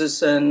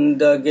services and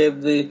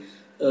gave the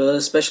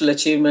Special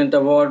Achievement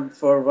Award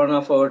for one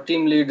of our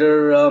team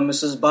leader,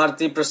 Mrs.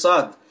 Bharti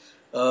Prasad,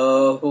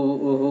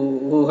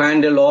 who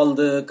handled all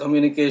the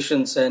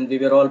communications, and we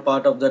were all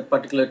part of that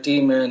particular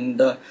team and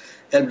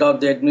helped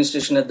out the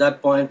administration at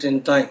that point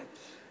in time.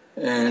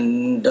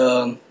 And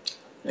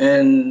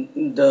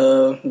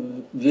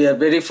we are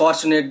very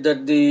fortunate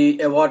that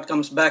the award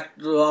comes back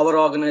to our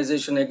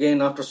organization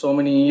again after so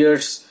many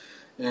years.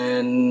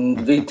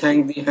 And we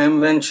thank the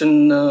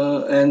Hamvention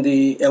and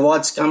the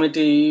awards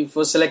committee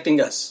for selecting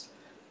us.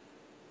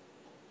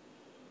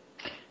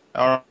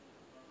 All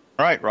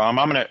right, Ram.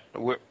 I'm going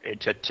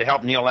to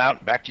help Neil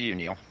out. Back to you,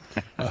 Neil.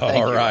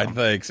 All right,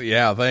 thanks.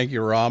 Yeah, thank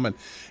you, Ram, and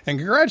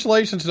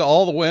congratulations to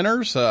all the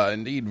winners.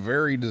 Indeed,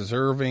 very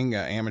deserving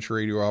amateur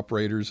radio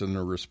operators in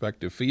their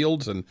respective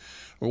fields. And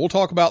we'll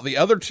talk about the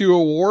other two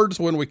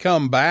awards when we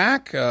come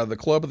back, the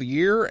Club of the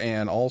Year,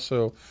 and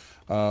also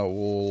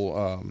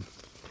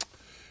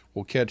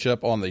we'll catch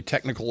up on the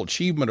Technical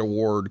Achievement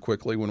Award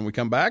quickly when we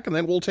come back, and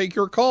then we'll take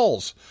your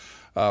calls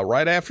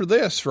right after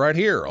this, right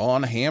here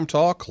on Ham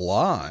Talk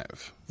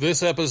Live.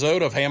 This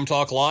episode of Ham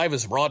Talk Live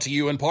is brought to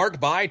you in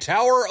part by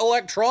Tower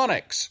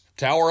Electronics.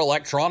 Tower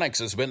Electronics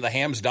has been the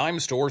Ham's Dime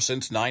store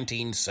since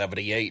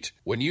 1978.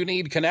 When you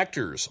need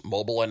connectors,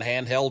 mobile and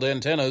handheld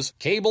antennas,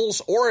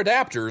 cables, or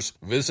adapters,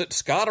 visit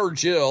Scott or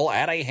Jill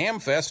at a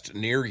Hamfest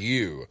near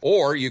you.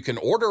 Or you can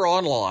order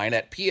online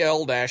at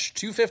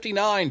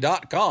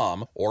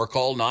pl-259.com or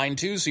call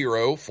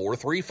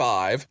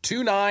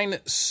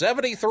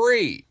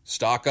 920-435-2973.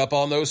 Stock up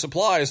on those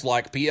supplies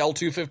like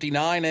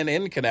PL259 and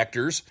N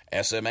connectors,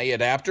 SMA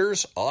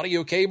adapters,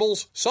 audio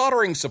cables,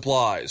 soldering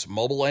supplies,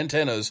 mobile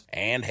antennas,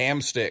 and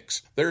ham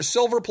sticks. Their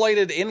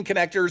silver-plated N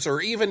connectors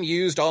are even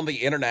used on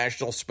the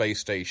International Space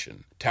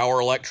Station. Tower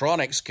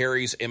Electronics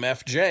carries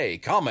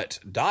MFJ,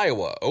 Comet,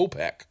 Daiwa,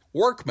 OPEC,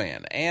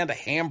 Workman, and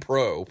Ham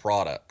Pro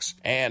products.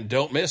 And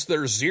don't miss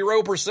their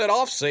 0%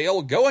 off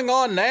sale going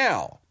on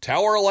now.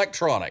 Tower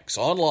Electronics,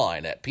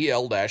 online at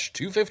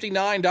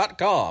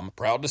pl-259.com,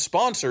 proud to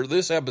sponsor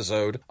this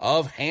episode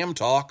of Ham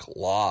Talk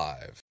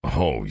Live.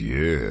 Oh,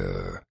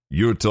 yeah.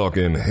 You're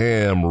talking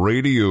ham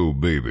radio,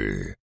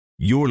 baby.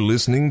 You're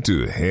listening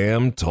to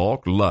Ham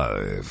Talk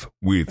Live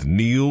with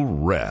Neil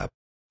Rapp.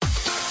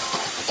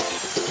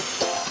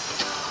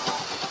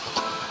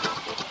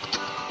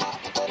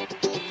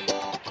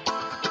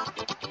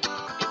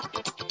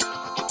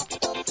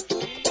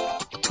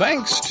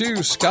 Thanks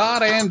to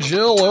Scott and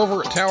Jill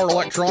over at Tower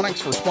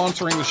Electronics for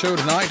sponsoring the show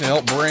tonight to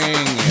help bring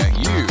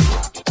you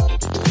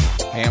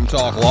Ham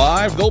Talk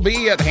Live. They'll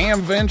be at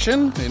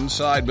Hamvention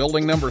inside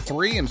building number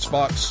 3 in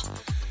spots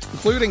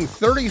including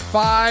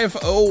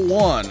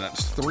 3501.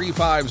 That's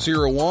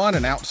 3501,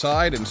 and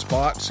outside in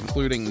spots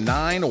including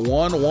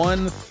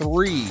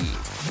 9113.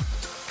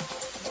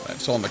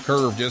 That's on the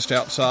curve just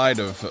outside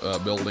of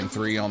Building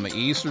 3 on the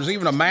east. There's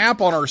even a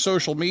map on our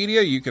social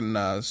media. You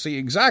can see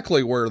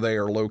exactly where they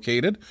are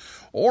located.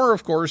 Or,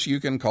 of course, you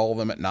can call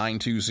them at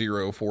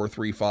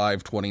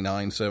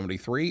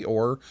 920-435-2973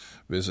 or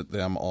visit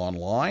them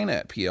online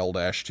at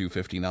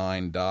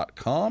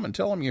pl-259.com and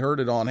tell them you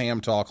heard it on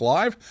Ham Talk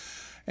Live.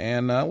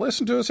 And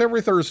listen to us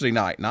every Thursday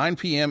night, 9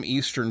 p.m.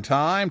 Eastern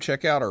Time.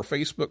 Check out our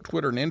Facebook,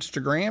 Twitter, and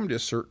Instagram.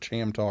 Just search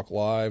Ham Talk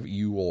Live.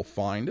 You will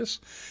find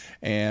us.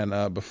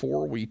 And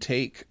before we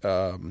take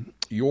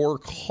your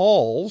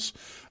calls,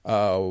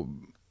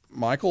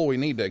 Michael, we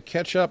need to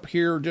catch up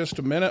here just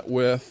a minute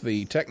with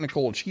the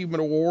Technical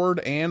Achievement Award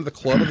and the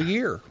Club of the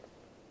Year.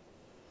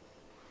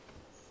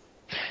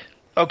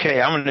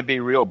 Okay, I'm going to be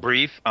real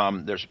brief.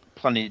 There's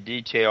plenty of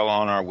detail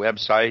on our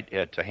website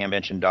at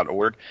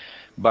hamvention.org.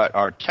 But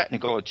our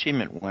technical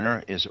achievement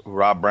winner is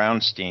Rob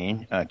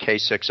Brownstein,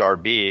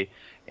 K6RB,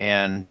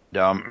 and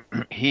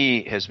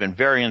he has been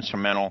very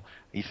instrumental.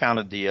 He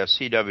founded the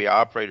CW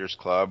Operators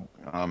Club,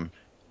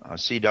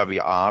 CW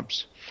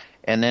Ops,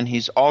 and then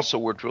he's also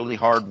worked really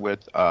hard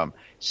with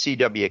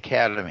CW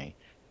Academy.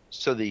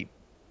 So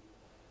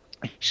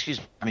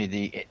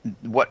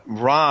what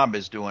Rob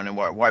is doing and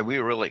why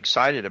we're really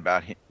excited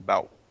about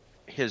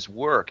his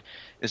work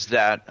is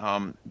that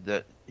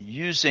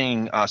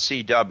using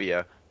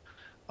CW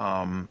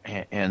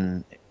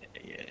and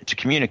to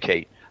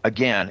communicate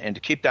again and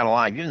to keep that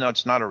alive, even though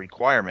it's not a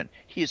requirement,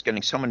 he is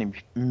getting so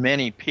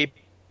many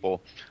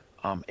people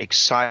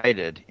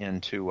excited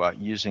into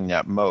using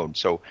that mode.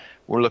 So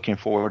we're looking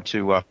forward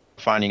to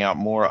finding out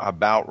more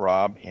about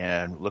Rob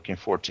and looking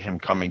forward to him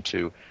coming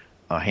to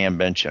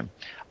Hamvention.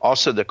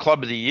 Also, the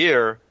Club of the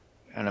Year,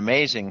 an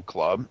amazing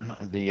club,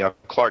 the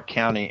Clark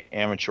County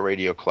Amateur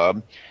Radio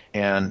Club,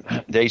 and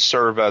they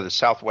serve the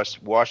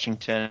Southwest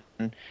Washington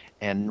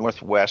and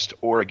Northwest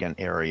Oregon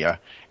area.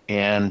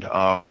 And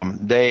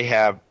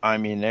they've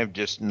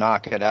just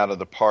knocked it out of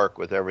the park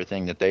with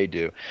everything that they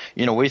do.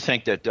 You know, we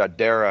think that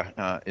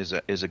DARA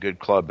is a good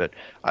club, but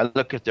I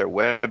look at their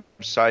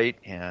website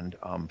and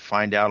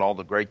find out all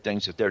the great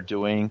things that they're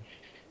doing.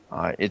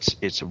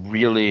 It's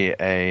really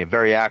a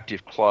very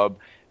active club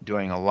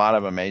doing a lot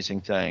of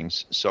amazing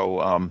things.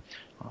 So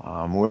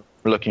we're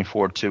looking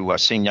forward to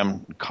seeing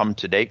them come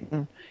to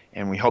Dayton.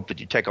 And we hope that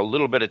you take a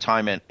little bit of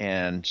time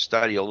and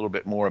study a little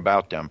bit more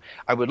about them.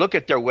 I would look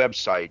at their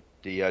website,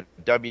 the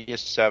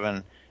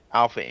W7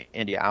 Alpha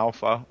India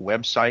Alpha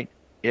website.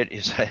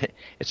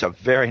 It's a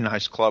very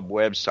nice club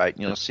website,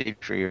 and you'll see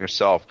for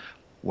yourself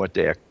what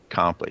they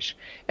accomplish.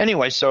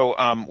 Anyway, so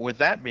with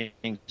that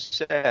being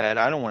said,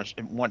 I don't want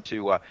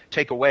to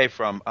take away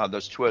from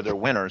those two other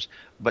winners,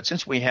 but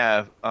since we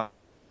have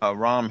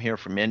Ram here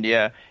from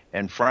India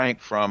and Frank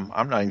from,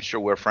 I'm not even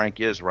sure where Frank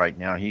is right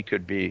now. He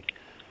could be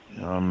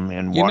in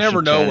Washington. You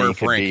never know where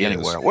Frank is.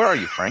 Anywhere. Where are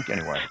you, Frank,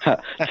 anyway?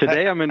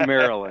 Today I'm in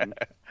Maryland.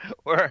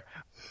 Where?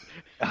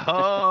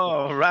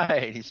 Oh,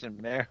 right. He's in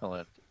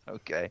Maryland.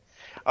 Okay.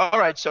 All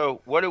right.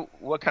 So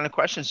what kind of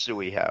questions do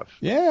we have?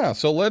 Yeah.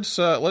 So let's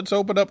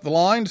open up the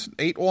lines.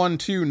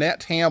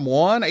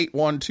 812-NET-HAM1,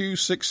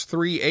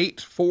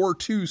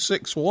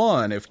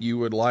 812-638-4261 if you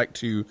would like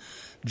to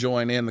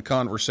join in the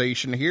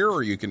conversation here,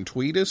 or you can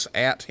tweet us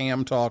at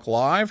Ham Talk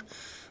Live.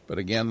 But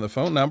again, the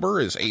phone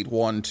number is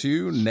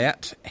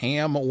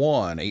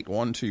 812-NET-HAM1,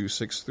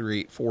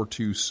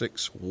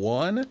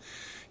 812-638-4261.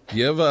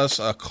 Give us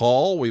a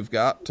call. We've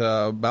got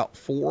about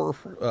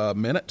 4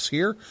 minutes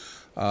here.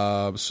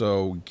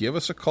 So give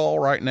us a call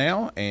right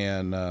now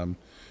and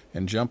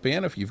jump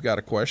in if you've got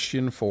a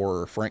question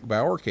for Frank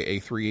Bauer,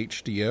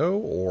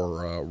 KA3HDO,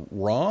 or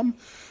Rom,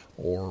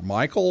 or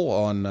Michael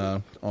on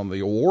the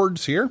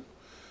awards here.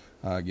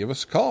 Give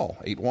us a call,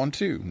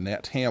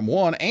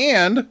 812-NET-HAM1.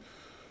 And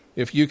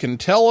if you can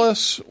tell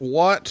us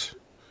what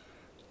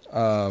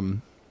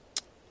Frank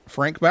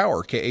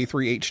Bauer,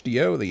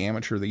 KA3HDO, the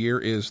Amateur of the Year,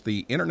 is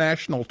the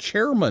international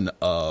chairman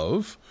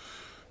of,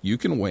 you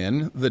can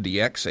win the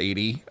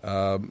DX80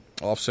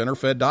 off-center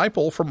fed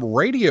dipole from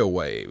Radio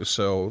Wave.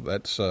 So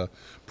that's a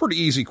pretty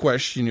easy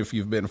question if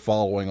you've been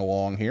following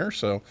along here.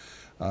 So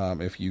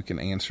if you can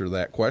answer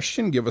that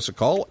question, give us a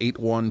call,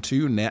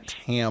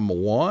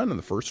 812-NET-HAM1, and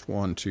the first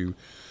one to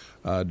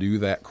do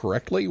that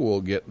correctly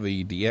will get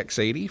the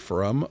DX80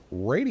 from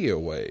Radio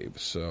Wave.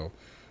 So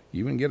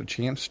you even get a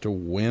chance to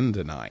win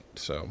tonight.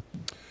 So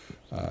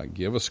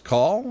give us a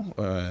call,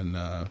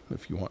 and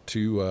if you want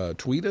to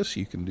tweet us,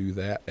 you can do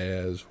that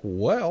as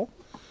well.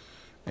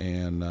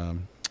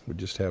 And we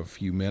just have a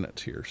few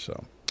minutes here,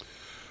 so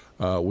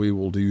we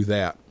will do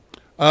that.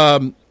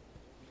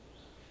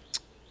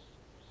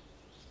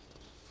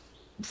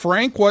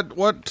 Frank,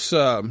 what's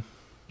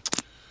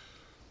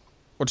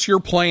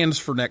your plans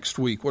for next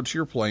week? What's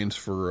your plans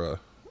for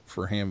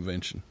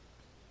Hamvention?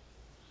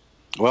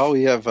 Well,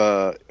 we have,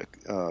 of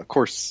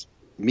course,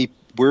 the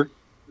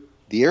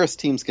ARIS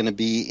team's going to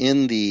be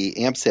in the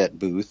AMSAT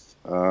booth.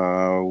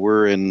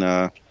 We're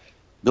in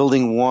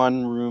Building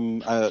 1, room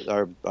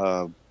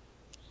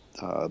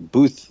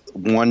booth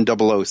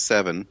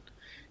 1007.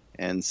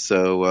 And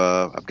so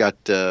I've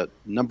got a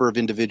number of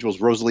individuals.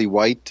 Rosalie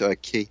White,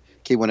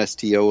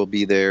 K1STO will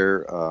be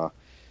there.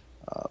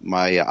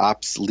 My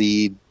ops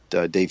lead,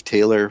 Dave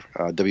Taylor,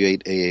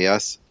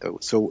 W8AAS.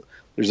 So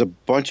there's a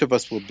bunch of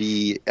us will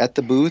be at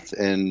the booth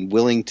and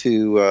willing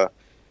to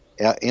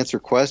answer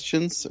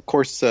questions. Of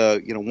course,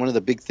 one of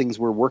the big things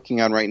we're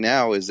working on right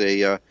now is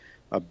a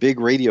big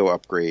radio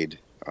upgrade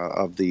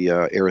of the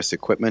ARIS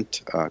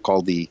equipment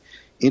called the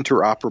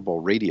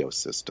Interoperable Radio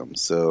System.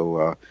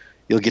 So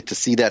you'll get to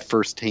see that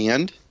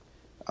firsthand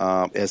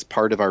as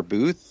part of our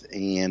booth,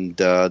 and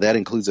that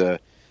includes a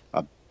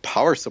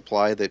power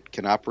supply that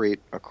can operate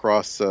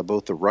across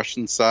both the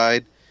Russian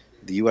side,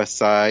 the U.S.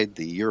 side,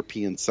 the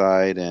European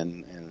side,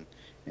 and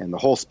the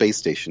whole space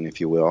station,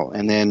 if you will.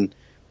 And then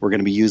we're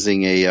going to be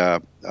using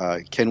a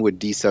Kenwood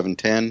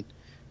D710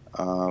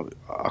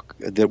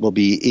 that will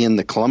be in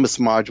the Columbus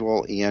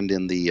module and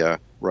in the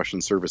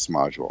Russian service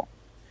module.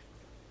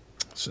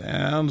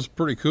 Sounds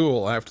pretty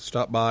cool. I have to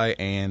stop by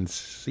and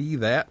see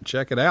that.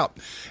 Check it out.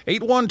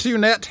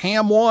 812-NET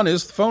HAM1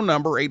 is the phone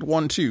number,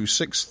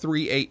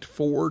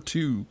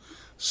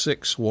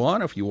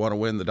 812-638-4261. If you want to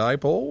win the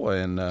dipole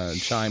and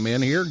chime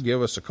in here,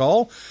 give us a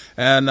call.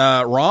 And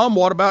Ram,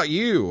 what about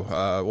you?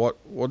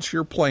 What's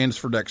your plans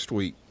for next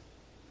week?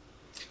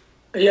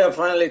 Yeah,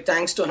 finally,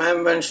 thanks to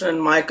Hamvention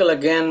and Michael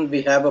again.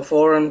 We have a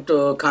forum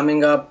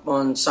coming up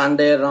on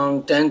Sunday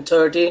around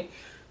 10:30.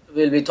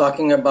 We'll be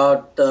talking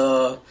about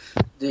the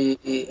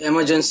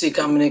emergency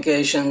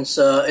communications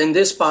in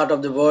this part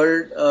of the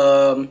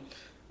world,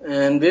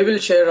 and we will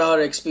share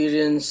our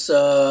experience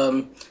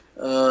to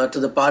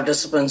the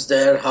participants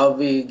there, how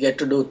we get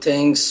to do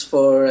things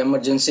for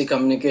emergency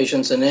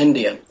communications in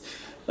India.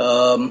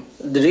 The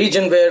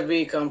region where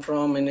we come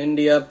from in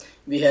India,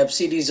 we have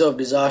series of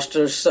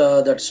disasters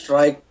that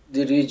strike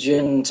the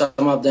region. Some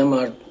of them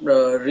are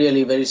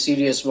really very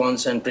serious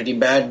ones and pretty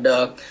bad,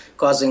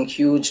 causing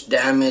huge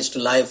damage to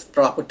life,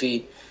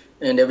 property,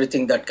 and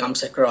everything that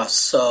comes across.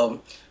 So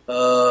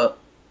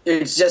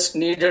it's just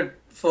needed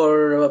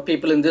for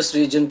people in this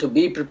region to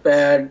be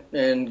prepared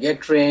and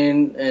get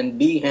trained and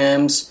be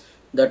hams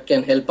that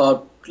can help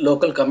out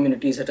local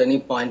communities at any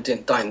point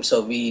in time.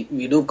 So we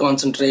do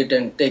concentrate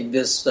and take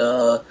this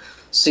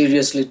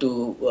seriously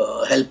to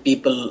help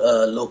people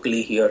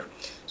locally here.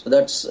 So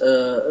that's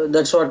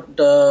what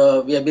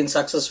we have been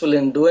successful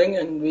in doing,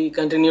 and we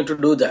continue to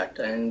do that.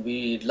 And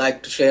we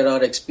like to share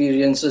our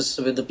experiences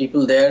with the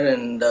people there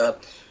and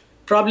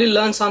probably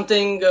learn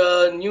something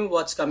new,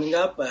 what's coming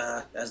up.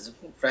 As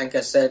Frank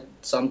has said,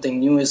 something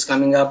new is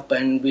coming up,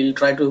 and we'll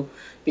try to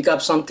pick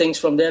up some things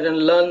from there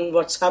and learn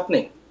what's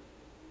happening.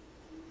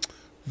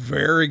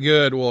 Very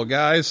good. Well,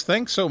 guys,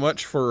 thanks so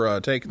much for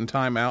taking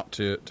time out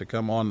to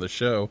come on the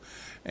show.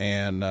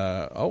 And,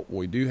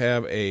 we do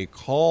have a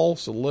call,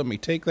 so let me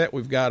take that.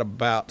 We've got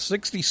about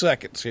 60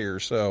 seconds here.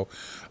 So,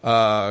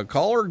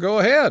 caller, go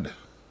ahead.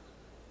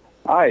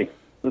 Hi,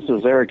 this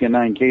is Eric in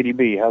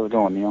 9KDB. How's it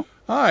going, Neil?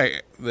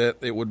 Hi,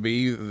 it would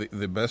be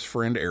the best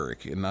friend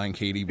Eric in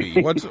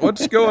 9KDB.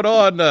 What's going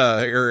on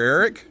here,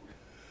 Eric?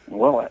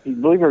 Well,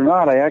 believe it or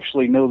not, I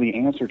actually know the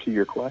answer to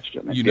your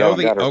question. You know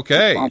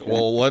okay.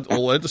 Well,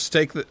 let's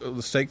take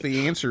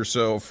the answer.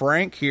 So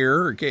Frank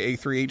here,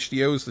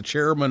 KA3HDO, is the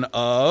chairman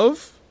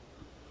of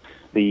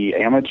the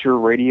Amateur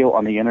Radio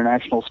on the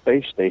International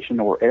Space Station,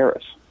 or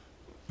ARIS.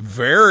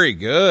 Very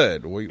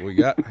good. We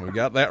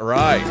got that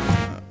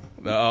right.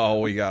 No,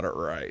 we got it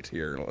right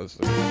here.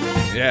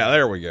 Yeah,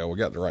 there we go. We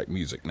got the right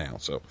music now.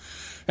 So,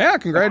 yeah,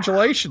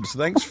 congratulations.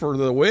 Thanks for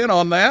the win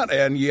on that.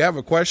 And you have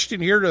a question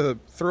here to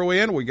throw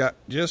in? We got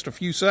just a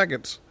few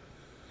seconds.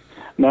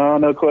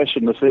 No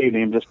question this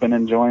evening. I've just been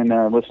enjoying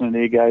listening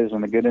to you guys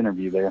and a good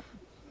interview there.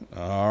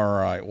 All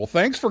right. Well,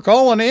 thanks for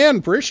calling in.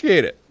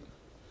 Appreciate it.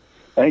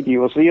 Thank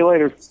you. We'll see you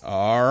later.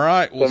 All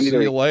right. We'll see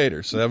you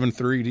later.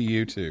 7-3 to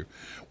you too.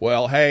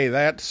 Well, hey,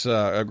 that's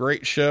a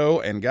great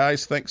show. And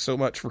guys, thanks so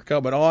much for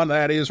coming on.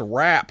 That is a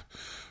wrap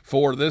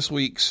for this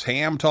week's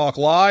Ham Talk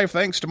Live.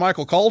 Thanks to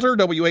Michael Coulter,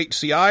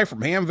 WHCI from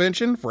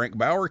Hamvention, Frank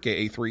Bauer,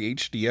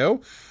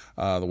 KA3HDO,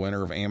 the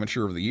winner of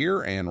Amateur of the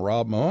Year, and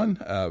Rob Moen,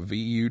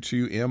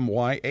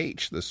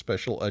 VU2MYH, the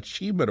Special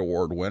Achievement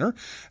Award winner.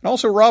 And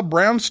also Rob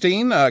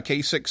Brownstein,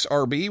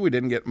 K6RB. We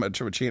didn't get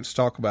much of a chance to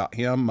talk about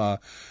him, but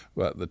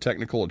the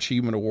Technical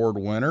Achievement Award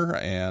winner,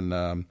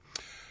 and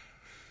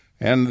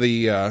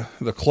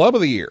the Club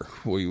of the Year.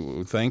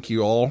 We thank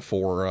you all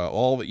for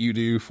all that you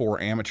do for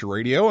amateur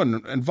radio,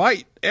 and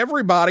invite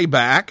everybody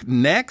back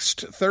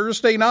next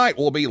Thursday night.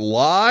 We'll be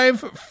live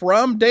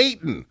from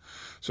Dayton.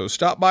 So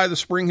stop by the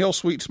Spring Hill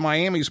Suites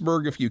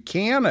Miamisburg if you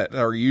can at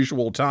our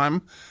usual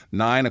time,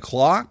 9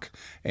 o'clock.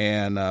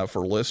 And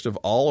for a list of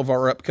all of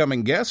our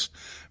upcoming guests,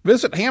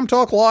 visit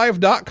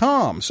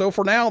hamtalklive.com. So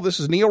for now, this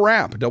is Neil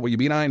Rapp,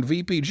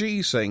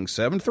 WB9VPG, saying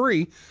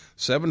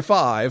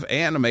 7375,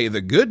 and may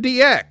the good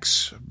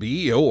DX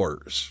be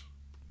yours.